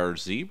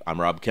 WYRZ. I'm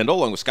Rob Kendall,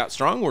 along with Scott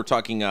Strong. We're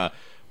talking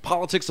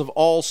politics of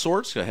all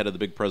sorts ahead of the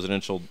big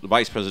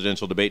vice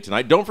presidential debate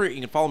tonight. Don't forget,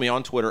 you can follow me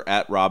on Twitter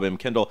at Rob M.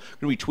 Kendall.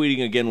 I'm going to be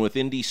tweeting again with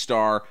Indy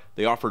Star.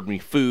 They offered me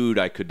food.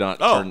 I could not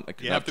turn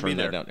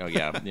that down. Oh,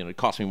 yeah, it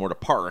cost me more to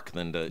park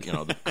than to,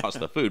 the cost of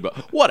the food, but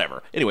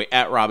whatever. Anyway,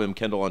 at Rob M.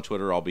 Kendall on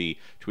Twitter, I'll be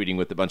tweeting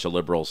with a bunch of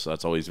liberals. So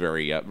that's always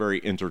very,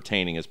 very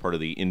entertaining as part of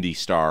the Indy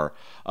Star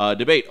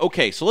debate.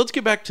 Okay, so let's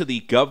get back to the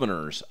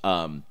governor's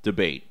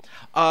debate.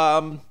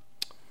 Holcomb.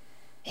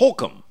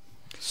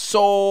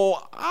 So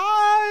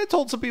I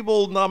told some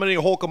people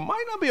nominating Holcomb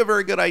might not be a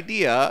very good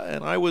idea,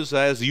 and I was,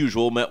 as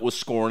usual, met with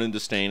scorn and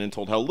disdain and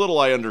told how little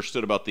I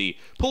understood about the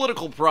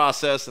political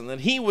process and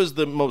that he was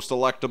the most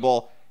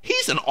electable.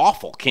 He's an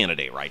awful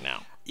candidate right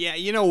now. Yeah,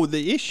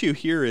 the issue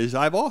here is you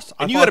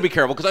got to be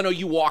careful because I know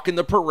you walk in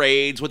the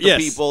parades with the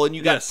people and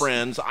you got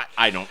friends.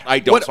 I don't,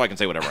 so I can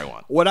say whatever I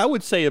want. What I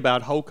would say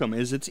about Holcomb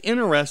is it's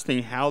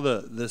interesting how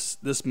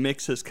this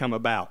mix has come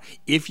about.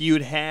 If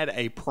you'd had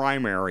a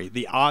primary,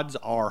 the odds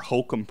are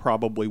Holcomb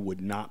probably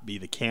would not be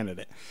the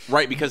candidate.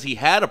 Right, because he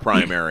had a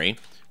primary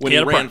when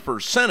he ran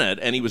for Senate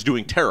and he was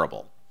doing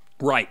terrible.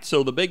 Right.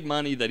 So the big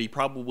money that he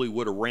probably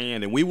would have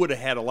ran, and we would have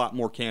had a lot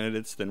more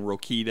candidates than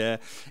Rokita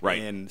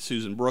and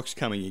Susan Brooks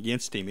coming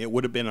against him. It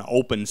would have been an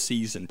open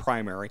season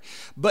primary.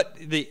 But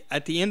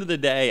at the end of the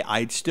day,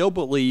 I still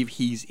believe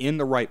he's in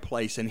the right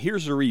place, and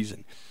here's the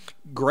reason.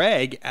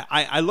 Greg,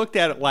 I looked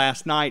at it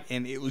last night,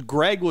 and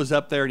Greg was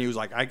up there, and he was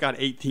like, I got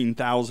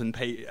 18,000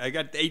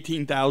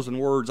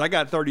 words. I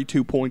got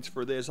 32 points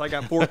for this. I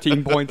got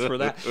 14 points for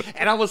that.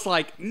 And I was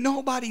like,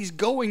 nobody's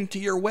going to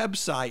your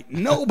website.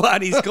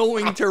 Nobody's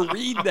going to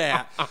read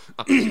that.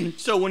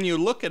 So when you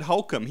look at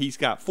Holcomb, he's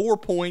got 4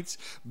 points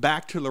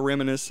back to the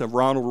reminiscence of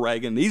Ronald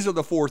Reagan. These are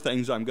the 4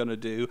 things I'm going to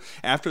do.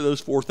 After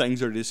those 4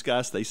 things are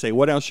discussed, they say,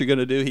 what else are you going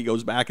to do? He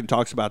goes back and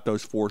talks about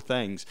those 4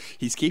 things.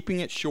 He's keeping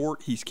it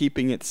short. He's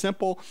keeping it simple.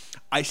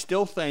 I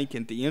still think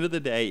at the end of the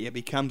day, it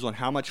becomes on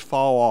how much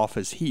fall off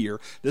is here.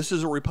 This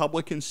is a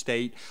Republican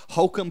state.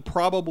 Holcomb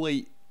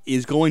probably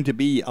is going to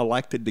be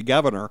elected to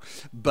governor,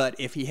 but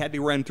if he had to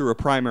run through a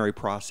primary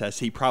process,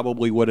 he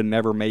probably would have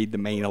never made the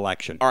main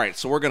election. All right,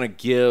 so we're going to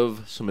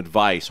give some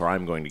advice, or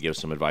I'm going to give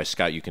some advice.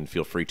 Scott, you can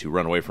feel free to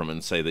run away from it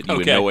and say that you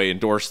in no way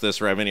endorse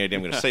this or have any idea.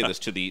 I'm going to say this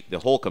to the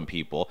Holcomb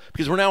people,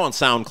 because we're now on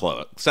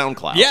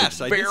SoundCloud. Yes,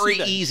 it's very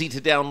easy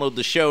to download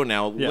the show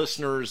now. Yes.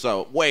 Listeners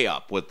way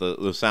up with the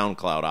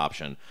SoundCloud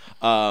option.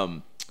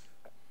 I'm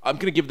going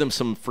to give them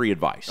some free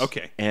advice.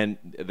 Okay. And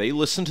they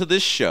listen to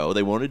this show.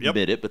 They won't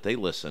admit it, but they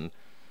listen.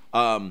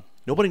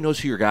 Nobody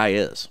knows who your guy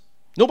is.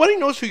 Nobody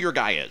knows who your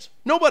guy is.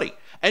 Nobody.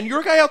 And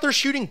your guy out there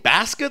shooting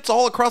baskets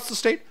all across the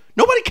state,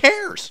 nobody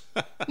cares.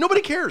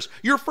 Nobody cares.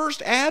 Your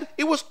first ad,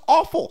 it was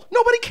awful.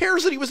 Nobody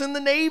cares that he was in the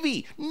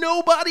Navy.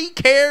 Nobody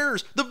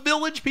cares. The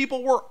Village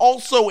people were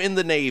also in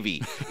the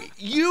Navy.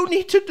 You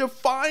need to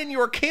define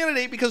your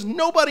candidate because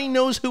nobody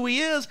knows who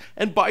he is.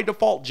 And by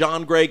default,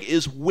 John Gregg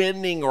is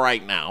winning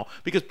right now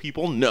because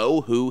people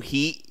know who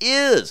he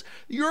is.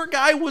 Your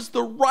guy was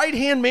the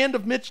right-hand man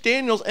of Mitch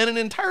Daniels, and in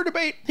an entire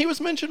debate, he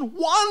was mentioned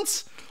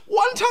once.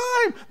 One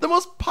time, the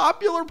most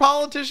popular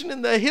politician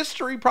in the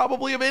history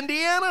probably of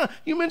Indiana.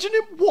 You mentioned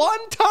him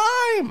one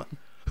time.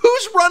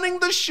 Who's running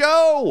the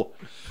show?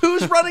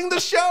 Who's running the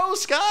show,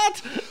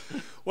 Scott?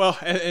 Well,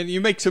 and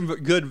you make some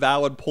good,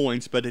 valid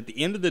points, but at the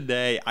end of the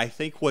day, I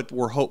think what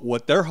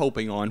they're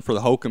hoping on for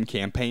the Holcomb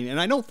campaign, and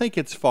I don't think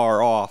it's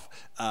far off.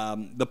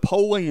 The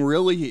polling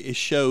really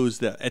shows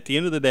that at the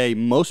end of the day,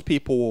 most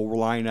people will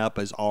line up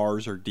as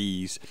R's or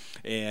D's.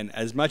 And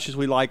as much as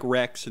we like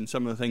Rex and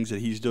some of the things that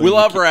he's doing, we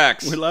love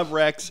Rex. We love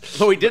Rex.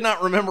 So he did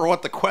not remember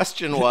what the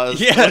question was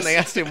Yes. when they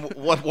asked him,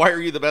 "Why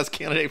are you the best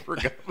candidate for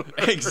governor?"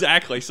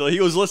 Exactly. So he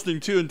was listening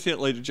too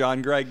intently to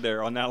John Gregg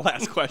there on that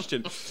last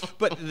question.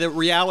 But the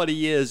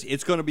reality is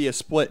it's going to be a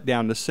split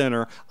down the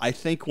center. I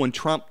think when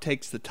Trump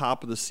takes the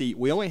top of the seat,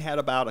 we only had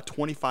about a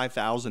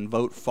 25,000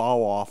 vote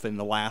fall off in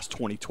the last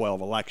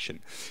 2012 election.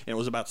 And it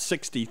was about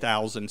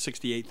 60,000,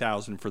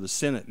 68,000 for the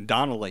Senate and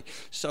Donnelly.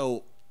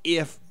 So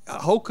if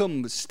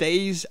Holcomb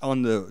stays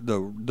on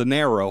the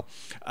narrow,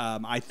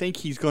 I think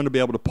he's going to be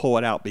able to pull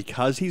it out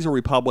because he's a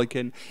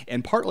Republican,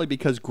 and partly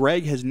because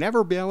Gregg has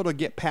never been able to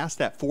get past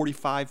that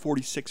 45,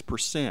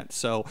 46%.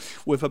 So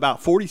with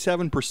about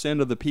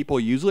 47% of the people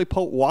usually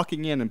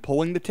walking in and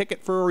pulling the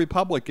ticket for a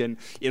Republican,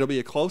 it'll be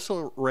a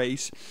closer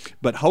race,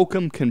 but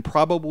Holcomb can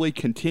probably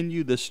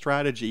continue this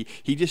strategy.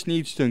 He just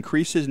needs to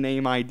increase his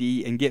name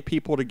ID and get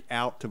people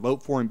out to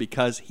vote for him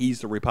because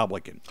he's the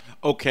Republican.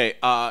 Okay,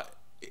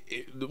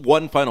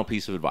 one final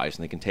piece of advice,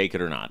 and they can take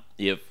it or not.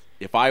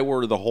 If I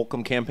were the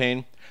Holcomb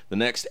campaign, the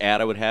next ad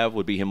I would have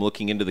would be him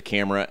looking into the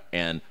camera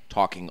and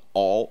talking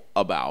all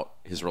about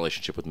his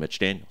relationship with Mitch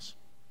Daniels.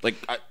 Like,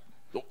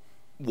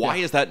 why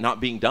is that not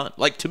being done?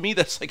 Like, to me,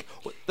 that's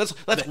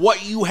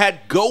what you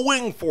had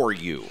going for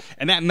you.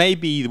 And that may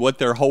be what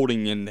they're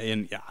holding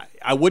in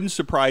I wouldn't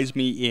surprise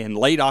me in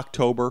late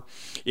October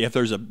if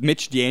there's a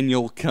Mitch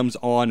Daniel comes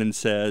on and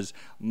says,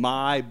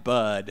 "My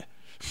bud,"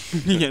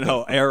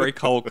 Eric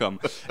Holcomb.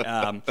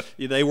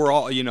 They were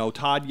all,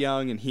 Todd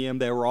Young and him,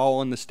 they were all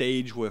on the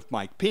stage with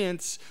Mike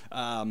Pence.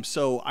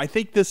 So I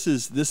think this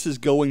is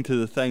going to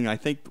the thing. I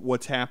think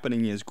what's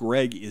happening is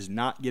Gregg is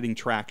not getting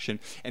traction.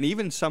 And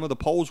even some of the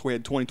polls where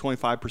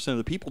 20-25% of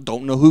the people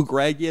don't know who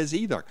Gregg is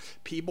either.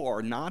 People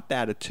are not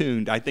that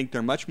attuned. I think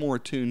they're much more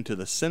attuned to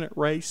the Senate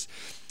race.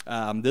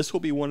 This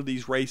will be one of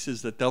these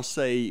races that they'll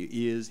say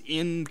is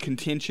in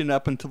contention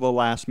up until the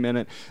last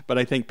minute, but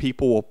I think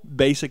people will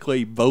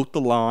basically vote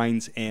the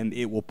lines and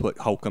it will put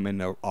Holcomb in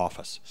the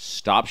office.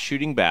 Stop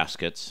shooting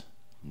baskets.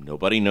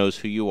 Nobody knows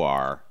who you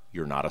are.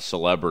 You're not a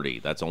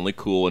celebrity. That's only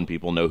cool when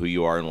people know who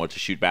you are and want to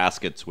shoot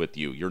baskets with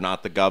you. You're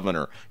not the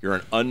governor. You're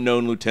an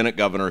unknown lieutenant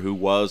governor who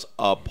was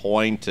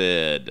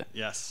appointed.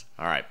 Yes.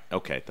 All right.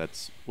 Okay.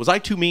 Was I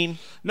too mean?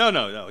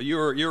 No.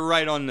 You're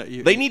right on.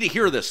 They need to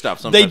hear this stuff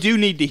sometimes. They do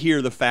need to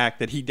hear the fact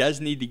that he does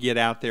need to get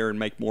out there and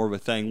make more of a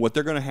thing. What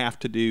they're going to have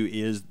to do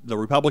is the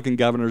Republican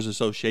Governors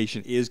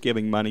Association is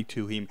giving money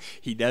to him.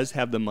 He does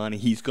have the money.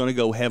 He's going to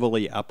go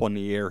heavily up on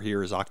the air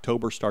here as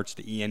October starts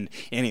to end,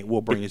 and it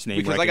will bring his name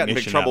because I got in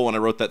big trouble when I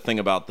wrote that thing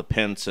about the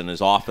Pence and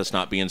his office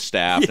not being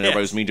staffed, and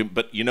everybody was mean to him.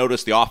 But you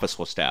notice the office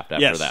was staffed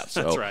after that.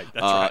 So that's right.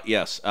 That's right.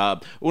 Yes. I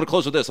want to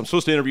close with this. I'm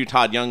supposed to interview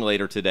Todd Young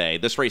later today.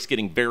 This race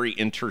getting very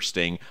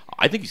interesting.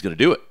 I think he's going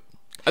to do it.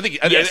 I think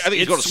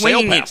he's going to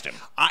sail past him.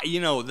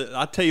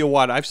 I'll tell you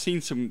what. I've seen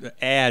some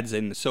ads,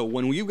 and so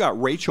when you've got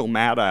Rachel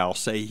Maddow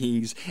say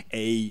he's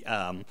a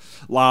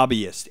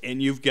lobbyist,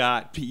 and you've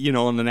got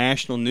on the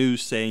national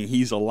news saying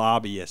he's a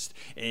lobbyist,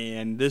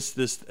 and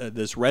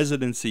this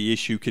residency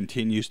issue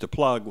continues to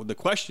plug. Well, the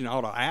question I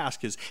ought to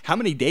ask is, how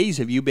many days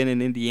have you been in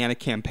Indiana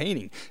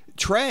campaigning?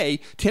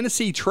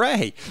 Tennessee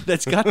Trey,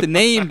 that's got the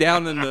name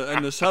down in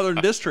the Southern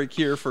District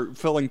here for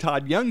filling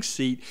Todd Young's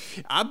seat.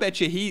 I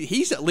bet you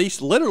he's at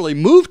least literally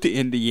moved to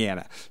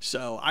Indiana.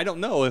 So I don't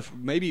know if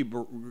maybe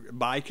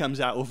Bai comes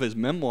out with his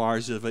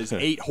memoirs of his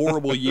 8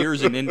 horrible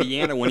years in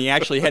Indiana when he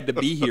actually had to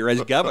be here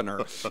as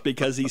governor,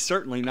 because he's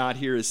certainly not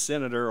here as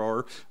senator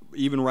or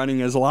even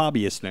running as a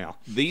lobbyist now.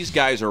 These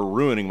guys are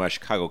ruining my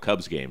Chicago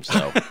Cubs games,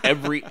 though.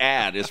 Every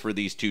ad is for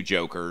these two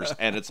jokers,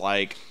 and it's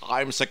like,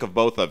 I'm sick of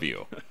both of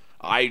you.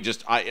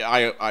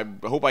 I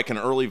hope I can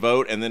early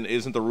vote, and then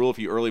isn't the rule if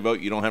you early vote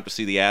you don't have to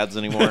see the ads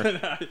anymore?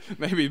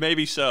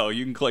 maybe so.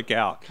 You can click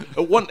out.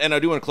 And I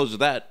do want to close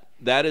with that.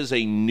 That is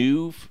a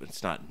new.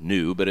 It's not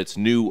new, but it's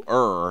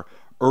newer.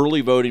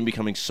 Early voting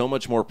becoming so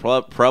much more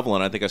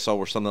prevalent. I think I saw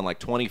where something like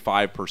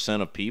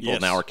 25% of people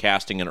now are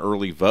casting an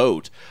early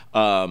vote,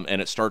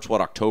 and it starts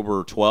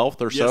October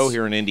 12th or so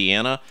here in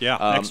Indiana. Yeah,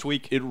 next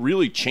week. It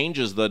really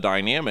changes the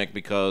dynamic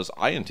because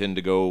I intend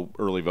to go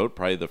early vote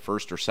probably the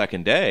first or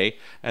second day,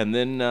 and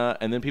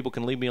then people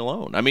can leave me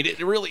alone. I mean,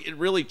 it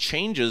really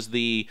changes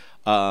the.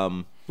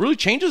 Really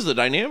changes the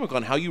dynamic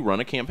on how you run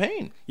a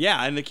campaign.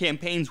 Yeah, and the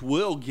campaigns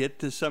will get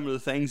to some of the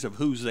things of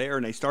who's there,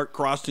 and they start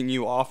crossing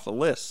you off the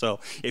list. So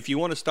if you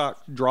want to start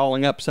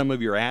drawing up some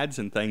of your ads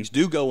and things,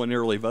 do go and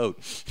early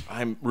vote.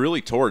 I'm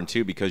really torn,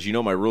 too, because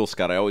my rule,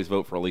 Scott. I always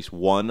vote for at least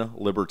one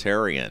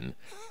libertarian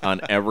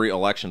on every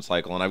election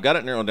cycle, and I've got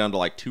it narrowed down to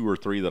like 2 or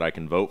 3 that I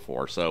can vote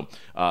for. So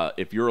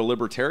if you're a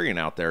libertarian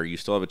out there, you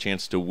still have a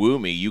chance to woo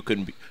me. You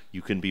can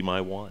you can be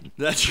my one.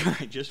 That's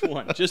right. Just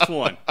one. Just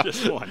one.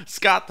 Just one.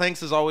 Scott,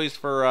 thanks as always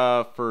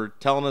for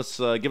telling us,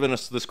 giving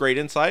us this great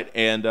insight,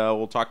 and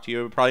we'll talk to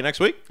you probably next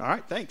week. All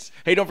right. Thanks.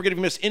 Hey, don't forget if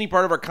you missed any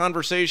part of our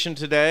conversation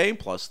today,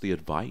 plus the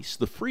advice,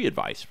 the free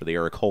advice for the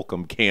Eric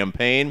Holcomb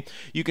campaign,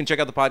 you can check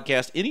out the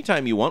podcast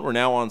anytime you want. We're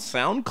now on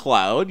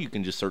SoundCloud. You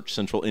can just search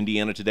Central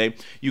Indiana Today.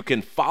 You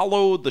can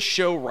follow the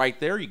show right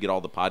there. You get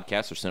all the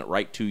podcasts are sent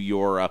right to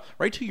your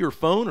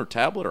phone or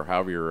tablet or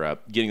however you're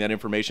getting that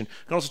information.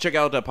 You can also check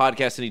out the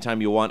podcast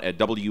anytime you want at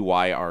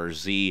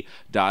wyrz.org.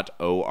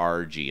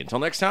 Until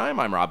next time,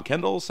 I'm Rob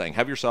Kendall saying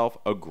have yourself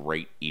a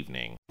great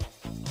evening.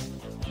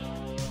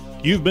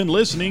 You've been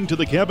listening to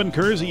the Kevin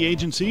Kersey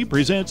Agency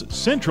presents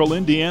Central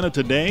Indiana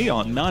Today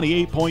on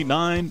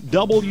 98.9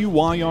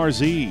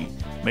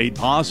 WYRZ. Made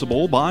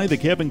possible by the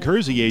Kevin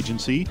Kersey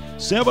Agency,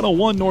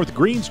 701 North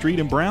Green Street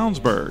in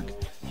Brownsburg.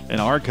 An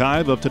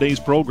archive of today's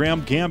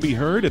program can be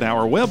heard at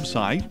our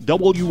website,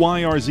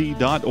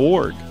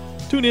 wyrz.org.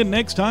 Tune in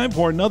next time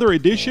for another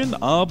edition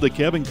of the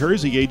Kevin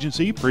Kersey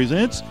Agency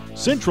presents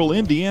Central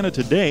Indiana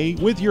Today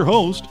with your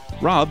host,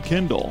 Rob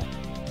Kendall.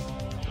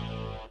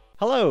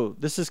 Hello,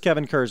 this is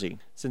Kevin Kersey.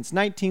 Since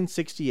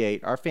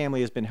 1968, our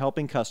family has been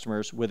helping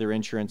customers with their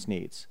insurance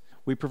needs.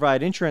 We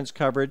provide insurance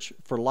coverage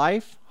for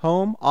life,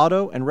 home,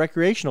 auto, and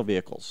recreational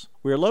vehicles.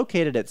 We are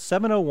located at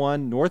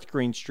 701 North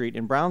Green Street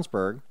in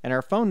Brownsburg, and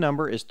our phone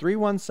number is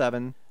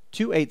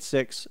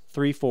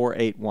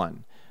 317-286-3481.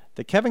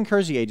 The Kevin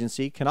Kersey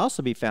Agency can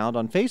also be found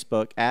on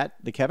Facebook at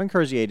The Kevin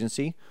Kersey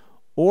Agency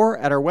or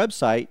at our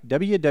website,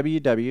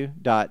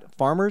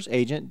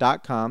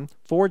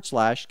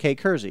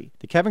 www.farmersagent.com/kkersey.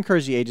 The Kevin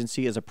Kersey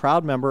Agency is a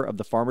proud member of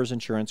the Farmers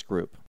Insurance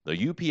Group.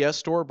 The UPS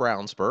Store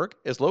Brownsburg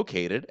is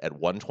located at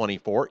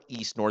 124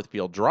 East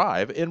Northfield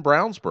Drive in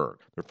Brownsburg.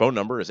 Their phone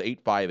number is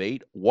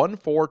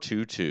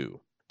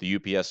 858-1422. The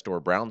UPS Store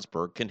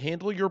Brownsburg can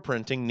handle your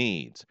printing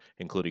needs,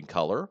 including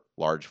color,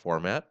 large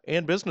format,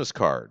 and business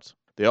cards.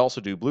 They also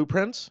do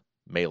blueprints,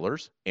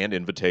 mailers, and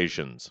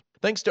invitations.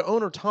 Thanks to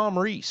owner Tom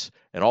Reese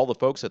and all the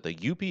folks at the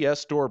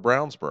UPS Store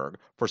Brownsburg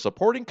for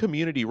supporting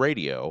community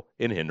radio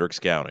in Hendricks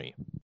County.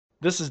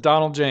 This is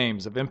Donald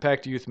James of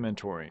Impact Youth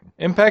Mentoring.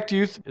 Impact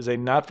Youth is a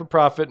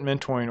not-for-profit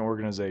mentoring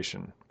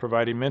organization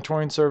providing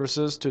mentoring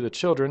services to the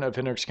children of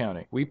Hendricks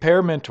County. We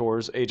pair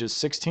mentors ages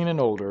 16 and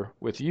older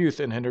with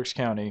youth in Hendricks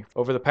County.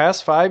 Over the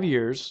past 5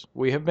 years,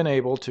 we have been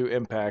able to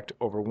impact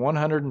over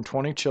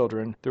 120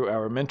 children through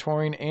our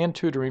mentoring and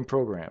tutoring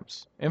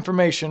programs.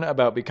 Information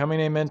about becoming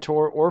a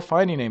mentor or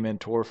finding a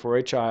mentor for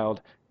a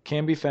child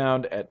can be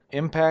found at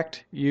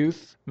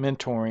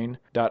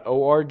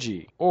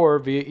impactyouthmentoring.org or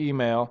via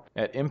email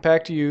at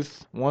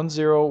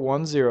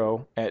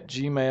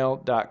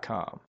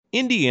impactyouth1010@gmail.com.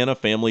 Indiana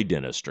Family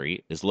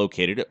Dentistry is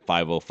located at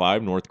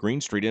 505 North Green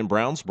Street in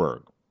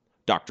Brownsburg.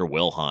 Dr.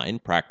 Will Hine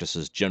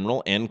practices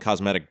general and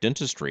cosmetic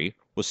dentistry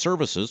with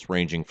services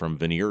ranging from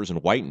veneers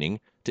and whitening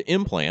to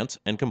implants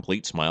and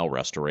complete smile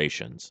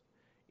restorations.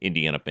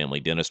 Indiana Family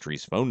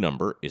Dentistry's phone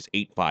number is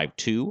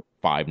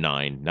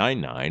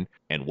 852-5999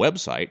 and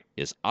website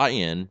is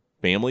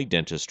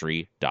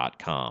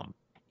infamilydentistry.com.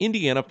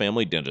 Indiana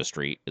Family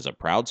Dentistry is a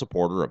proud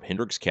supporter of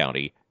Hendricks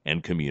County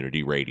and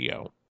community radio.